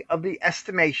history of the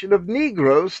estimation of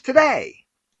Negroes today.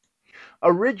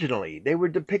 Originally, they were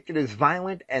depicted as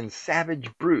violent and savage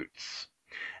brutes,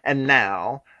 and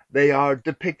now they are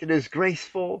depicted as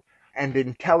graceful and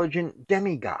intelligent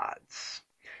demigods.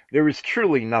 There is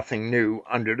truly nothing new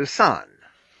under the sun.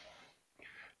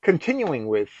 Continuing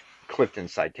with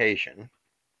Clifton's citation,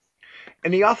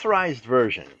 in the authorized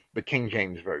version, the King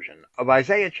James Version, of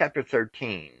Isaiah chapter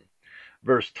 13,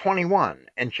 verse 21,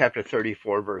 and chapter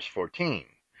 34, verse 14,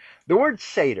 the word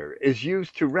satyr is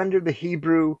used to render the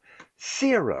Hebrew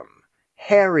serum,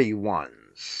 hairy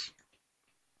ones,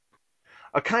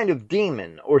 a kind of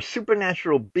demon or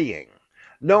supernatural being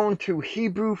known to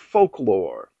Hebrew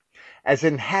folklore as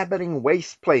inhabiting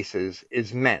waste places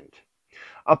is meant.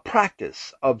 A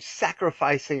practice of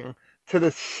sacrificing to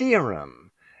the serum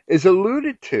is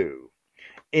alluded to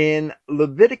in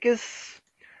Leviticus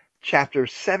chapter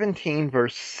 17,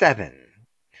 verse 7,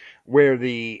 where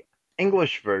the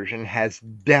English version has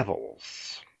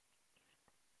devils.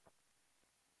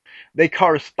 They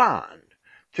correspond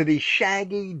to the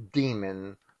shaggy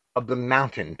demon of the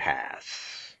mountain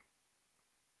pass,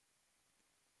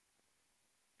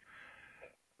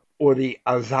 or the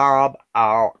Azab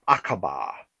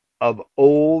al-Aqaba of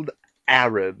old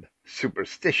Arab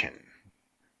superstition.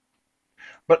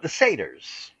 But the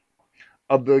satyrs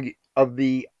of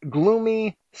the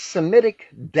gloomy Semitic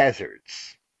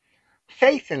deserts,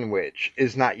 faith in which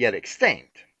is not yet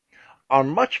extinct, are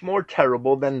much more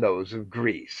terrible than those of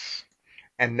Greece.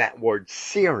 And that word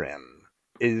serum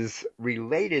is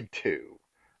related to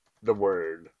the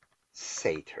word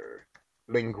satyr.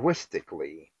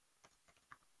 Linguistically,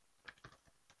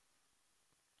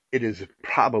 it is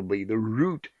probably the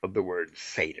root of the word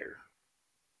satyr.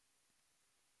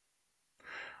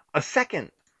 A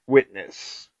second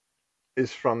witness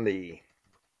is from the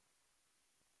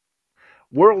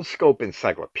WorldScope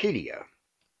Encyclopedia,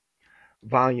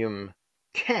 volume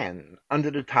 10, under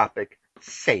the topic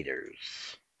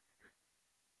Satyrs.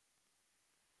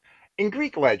 In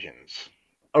Greek legends,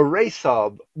 a race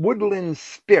of woodland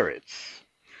spirits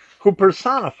who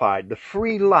personified the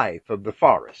free life of the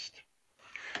forest.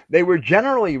 They were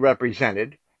generally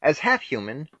represented as half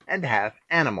human and half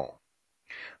animal,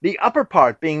 the upper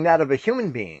part being that of a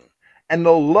human being and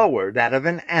the lower that of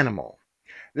an animal.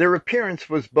 Their appearance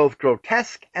was both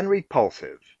grotesque and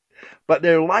repulsive, but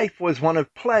their life was one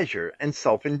of pleasure and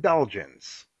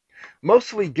self-indulgence,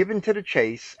 mostly given to the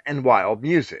chase and wild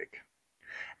music.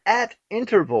 At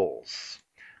intervals,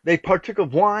 they partook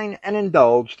of wine and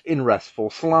indulged in restful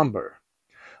slumber.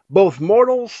 Both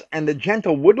mortals and the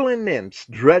gentle woodland nymphs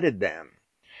dreaded them,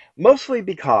 mostly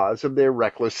because of their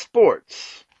reckless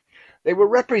sports. They were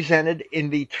represented in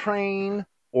the train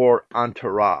or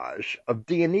entourage of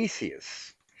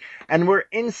Dionysius, and were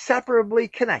inseparably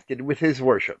connected with his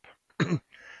worship.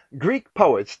 Greek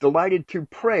poets delighted to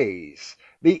praise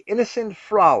the innocent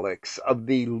frolics of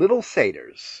the little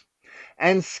satyrs,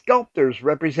 and sculptors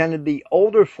represented the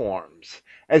older forms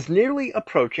as nearly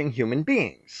approaching human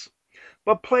beings,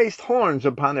 but placed horns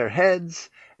upon their heads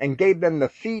and gave them the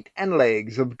feet and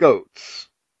legs of goats.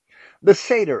 The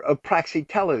satyr of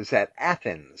Praxiteles at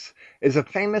Athens is a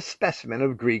famous specimen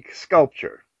of Greek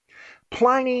sculpture.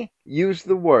 Pliny used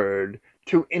the word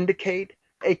to indicate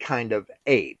a kind of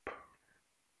ape.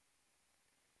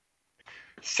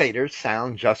 Satyrs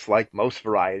sound just like most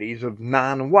varieties of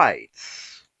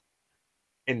non-whites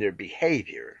in their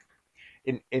behavior,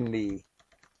 in the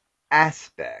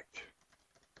aspect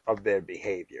of their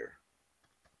behavior.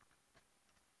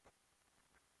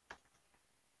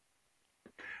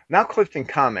 Now Clifton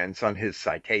comments on his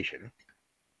citation,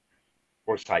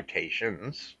 or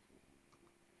citations.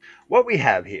 What we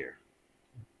have here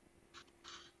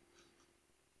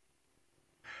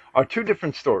are two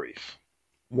different stories.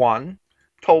 One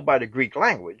told by the Greek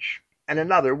language, and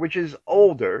another which is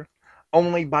older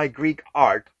only by Greek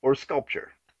art or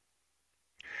sculpture.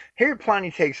 Here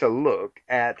Pliny takes a look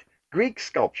at Greek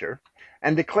sculpture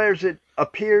and declares it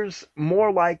appears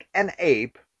more like an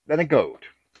ape than a goat,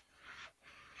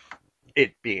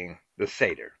 it being the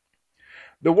satyr.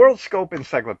 The WorldScope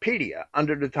Encyclopedia,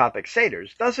 under the topic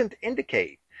satyrs, doesn't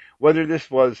indicate whether this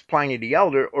was Pliny the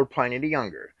Elder or Pliny the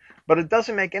Younger, but it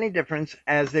doesn't make any difference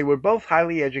as they were both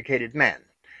highly educated men,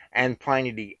 and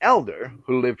Pliny the Elder,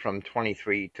 who lived from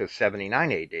 23 to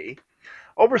 79 AD,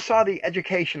 oversaw the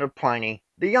education of Pliny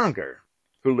the Younger,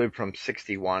 who lived from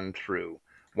 61 through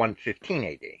 115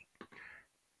 AD,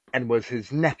 and was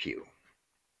his nephew.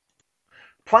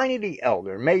 Pliny the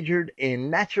Elder majored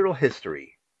in natural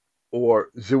history, or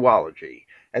zoology,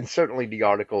 and certainly the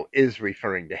article is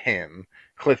referring to him.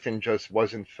 Clifton just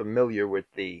wasn't familiar with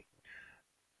the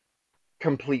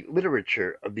complete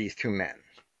literature of these two men.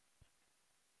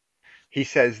 He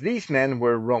says these men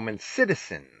were Roman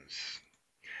citizens,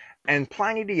 and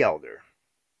Pliny the Elder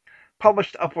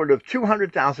published upward of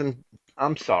 2,000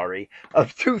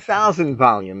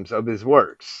 volumes of his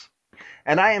works,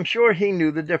 and I am sure he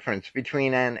knew the difference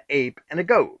between an ape and a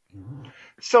goat.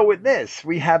 So with this,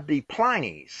 we have the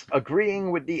Plinies agreeing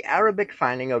with the Arabic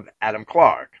finding of Adam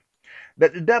Clarke,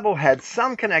 that the devil had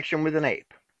some connection with an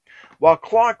ape, while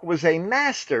Clarke was a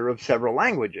master of several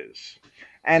languages,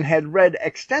 and had read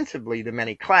extensively the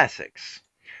many classics.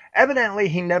 Evidently,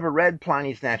 he never read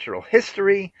Pliny's Natural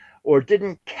History, or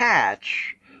didn't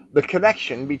catch the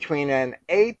connection between an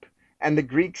ape and the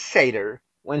Greek satyr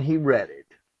when he read it.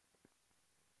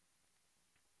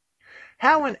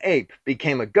 How an ape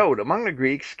became a goat among the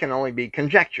Greeks can only be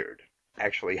conjectured.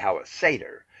 Actually, how a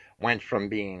satyr went from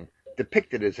being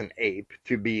depicted as an ape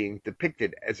to being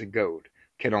depicted as a goat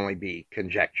can only be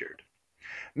conjectured.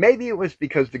 Maybe it was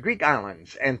because the Greek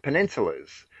islands and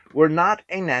peninsulas were not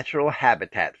a natural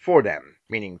habitat for them,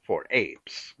 meaning for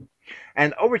apes,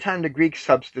 and over time the Greeks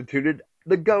substituted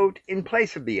the goat in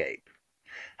place of the ape.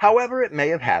 However it may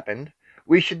have happened,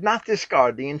 we should not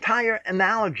discard the entire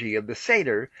analogy of the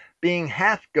satyr being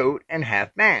half goat and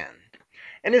half man,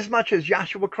 inasmuch as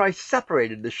Yahshua Christ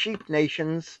separated the sheep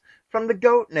nations from the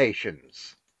goat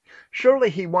nations. Surely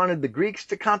he wanted the Greeks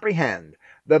to comprehend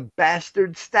the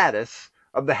bastard status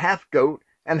of the half-goat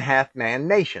and half-man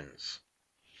nations.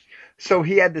 So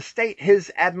he had to state his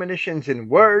admonitions in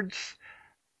words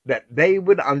that they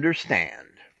would understand.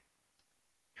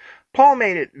 Paul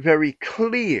made it very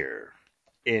clear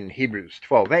in Hebrews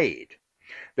 12:8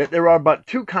 that there are but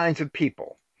two kinds of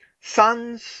people,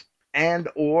 sons and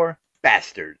or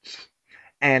bastards,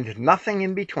 and nothing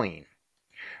in between.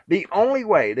 The only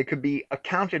way that could be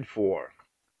accounted for,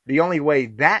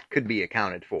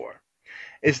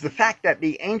 is the fact that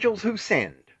the angels who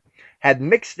sinned had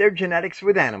mixed their genetics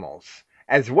with animals,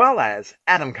 as well as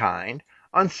Adamkind,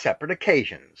 on separate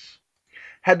occasions.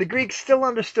 Had the Greeks still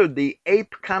understood the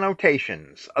ape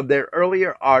connotations of their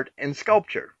earlier art and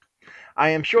sculpture, I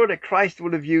am sure that Christ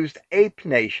would have used ape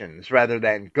nations rather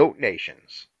than goat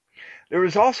nations. There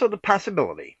is also the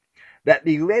possibility that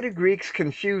the later Greeks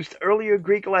confused earlier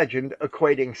Greek legend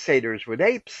equating satyrs with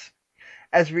apes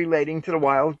as relating to the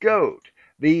wild goat,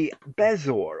 the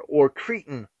bezoar or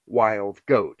Cretan wild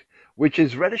goat, which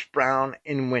is reddish-brown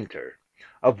in winter,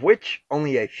 of which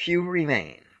only a few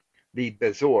remain. The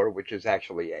bezoar, which is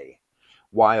actually a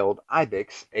wild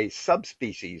ibex, a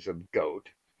subspecies of goat,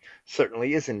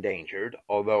 certainly is endangered,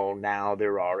 although now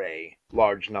there are a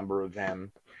large number of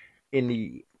them in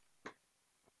the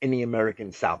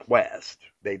American Southwest.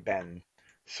 They've been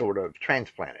sort of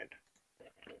transplanted.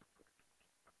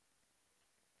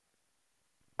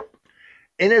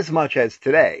 Inasmuch as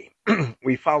today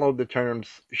we follow the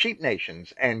terms sheep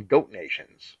nations and goat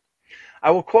nations,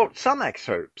 I will quote some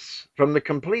excerpts from the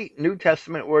complete New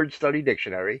Testament Word Study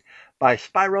Dictionary by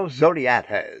Spyro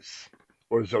Zodhiates,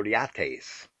 or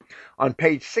Zodhiates, on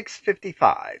page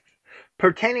 655,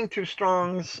 pertaining to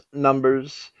Strong's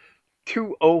numbers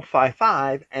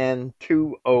 2055 and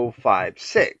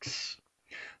 2056.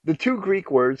 The two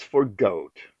Greek words for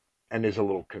goat, and there's a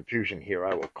little confusion here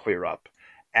I will clear up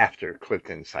after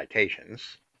Clifton's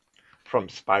citations, from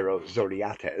Spyro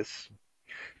Zodhiates.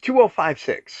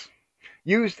 2056,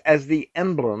 used as the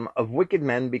emblem of wicked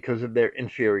men because of their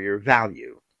inferior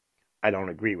value. I don't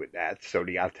agree with that.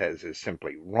 Zodhiates is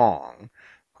simply wrong.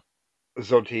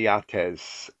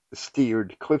 Zodhiates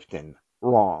steered Clifton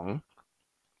wrong.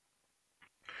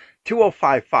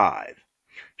 2055.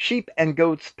 Sheep and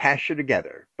goats pasture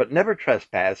together, but never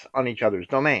trespass on each other's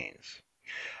domains.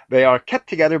 They are kept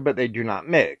together, but they do not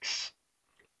mix.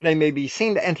 They may be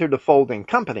seen to enter the fold in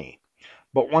company,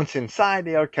 but once inside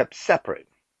they are kept separate.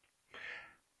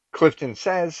 Clifton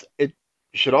says it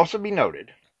should also be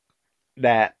noted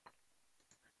that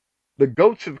the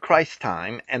goats of Christ's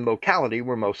time and locality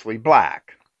were mostly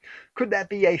black. Could that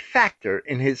be a factor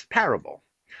in his parable?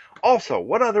 Also,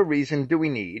 what other reason do we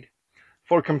need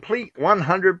for complete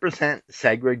 100%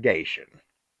 segregation?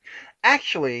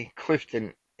 Actually,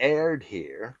 Clifton erred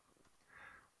here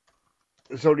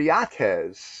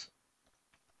Zodhiates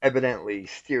evidently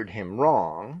steered him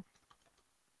wrong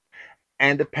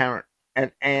and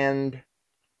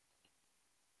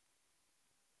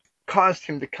caused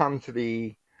him to come to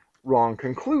the wrong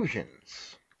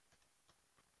conclusions.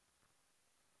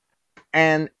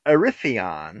 And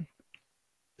Erythion,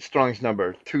 Strong's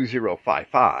number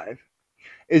 2055,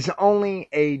 is only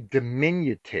a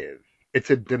diminutive. It's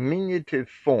a diminutive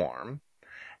form,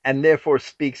 and therefore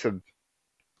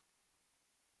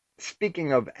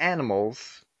speaking of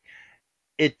animals,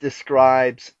 it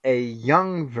describes a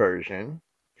young version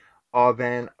of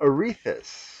an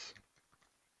Erethus.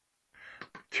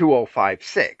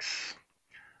 2056.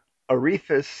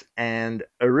 Erethus and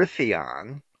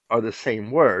Erythion are the same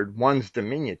word. One's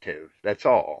diminutive, that's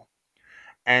all.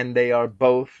 And they are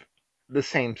both the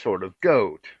same sort of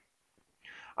goat.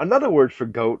 Another word for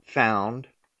goat found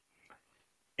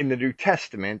in the New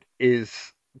Testament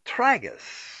is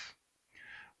tragus,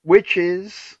 which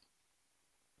is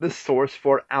the source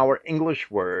for our English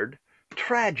word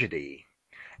tragedy,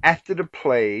 after the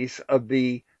plays of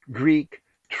the Greek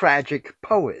tragic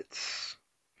poets.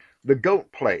 The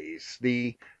goat plays,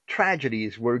 the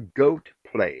tragedies were goat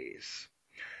plays.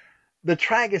 The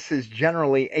tragus is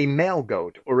generally a male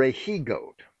goat or a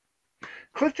he-goat.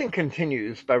 Clifton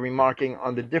continues by remarking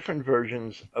on the different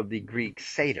versions of the Greek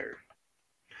satyr.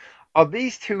 Of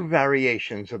these two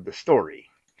variations of the story,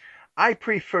 I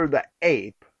prefer the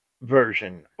ape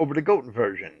version over the goat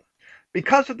version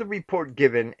because of the report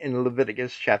given in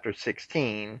Leviticus chapter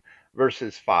 16,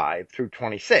 verses 5 through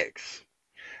 26.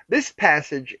 This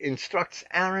passage instructs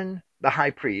Aaron, the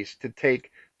high priest, to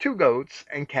take 2 goats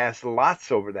and cast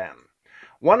lots over them,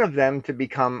 one of them to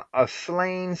become a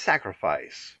slain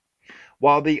sacrifice,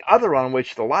 while the other on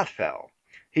which the lot fell,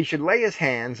 he should lay his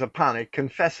hands upon it,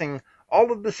 confessing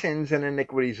all of the sins and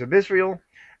iniquities of Israel,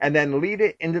 and then lead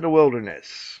it into the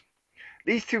wilderness.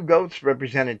 These 2 goats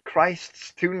represented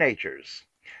Christ's 2 natures,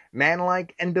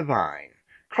 manlike and divine.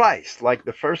 Christ, like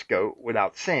the first goat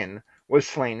without sin, was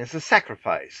slain as a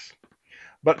sacrifice.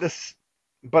 But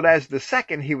as the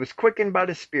second, he was quickened by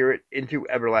the Spirit into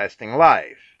everlasting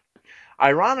life.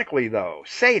 Ironically, though,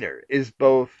 satyr is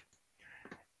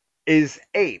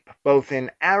ape, both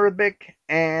in Arabic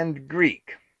and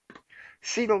Greek.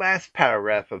 See the last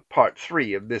paragraph of part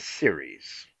 3 of this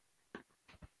series,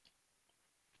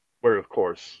 where, of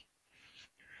course,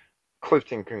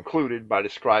 Clifton concluded by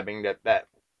describing that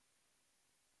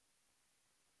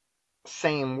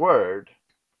same word,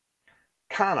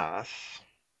 kanas,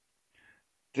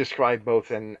 described both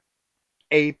an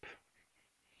ape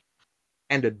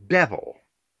and a devil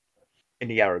in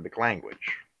the Arabic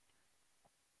language.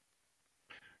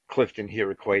 Clifton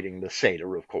here equating the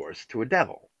satyr, of course, to a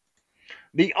devil.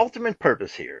 The ultimate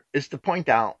purpose here is to point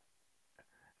out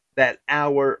that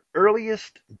our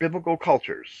earliest biblical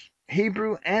cultures,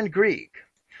 Hebrew and Greek,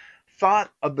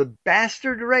 thought of the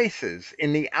bastard races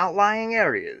in the outlying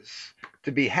areas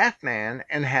to be half man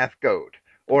and half goat,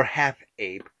 or half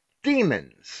ape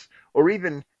demons, or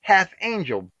even half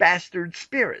angel bastard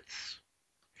spirits.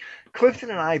 Clifton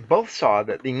and I both saw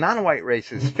that the non-white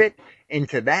races fit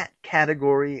into that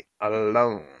category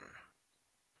alone.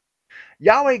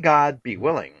 Yahweh God be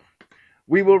willing,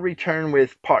 we will return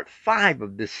with part 5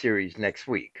 of this series next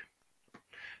week.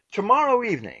 Tomorrow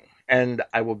evening, and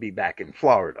I will be back in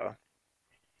Florida,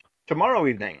 tomorrow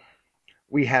evening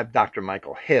we have Dr.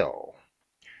 Michael Hill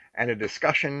and a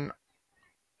discussion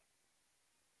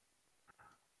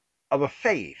of a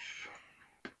faith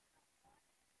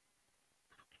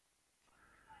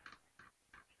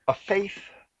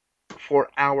for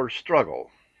our struggle,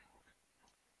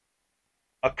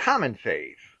 a common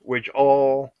faith which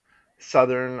all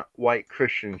Southern white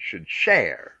Christians should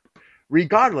share,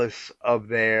 regardless of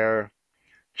their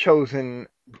chosen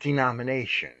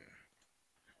denomination.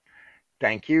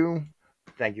 Thank you.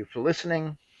 Thank you for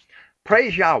listening.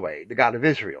 Praise Yahweh, the God of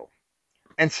Israel,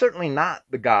 and certainly not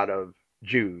the God of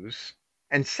Jews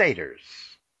and satyrs.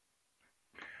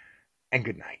 And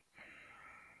good night.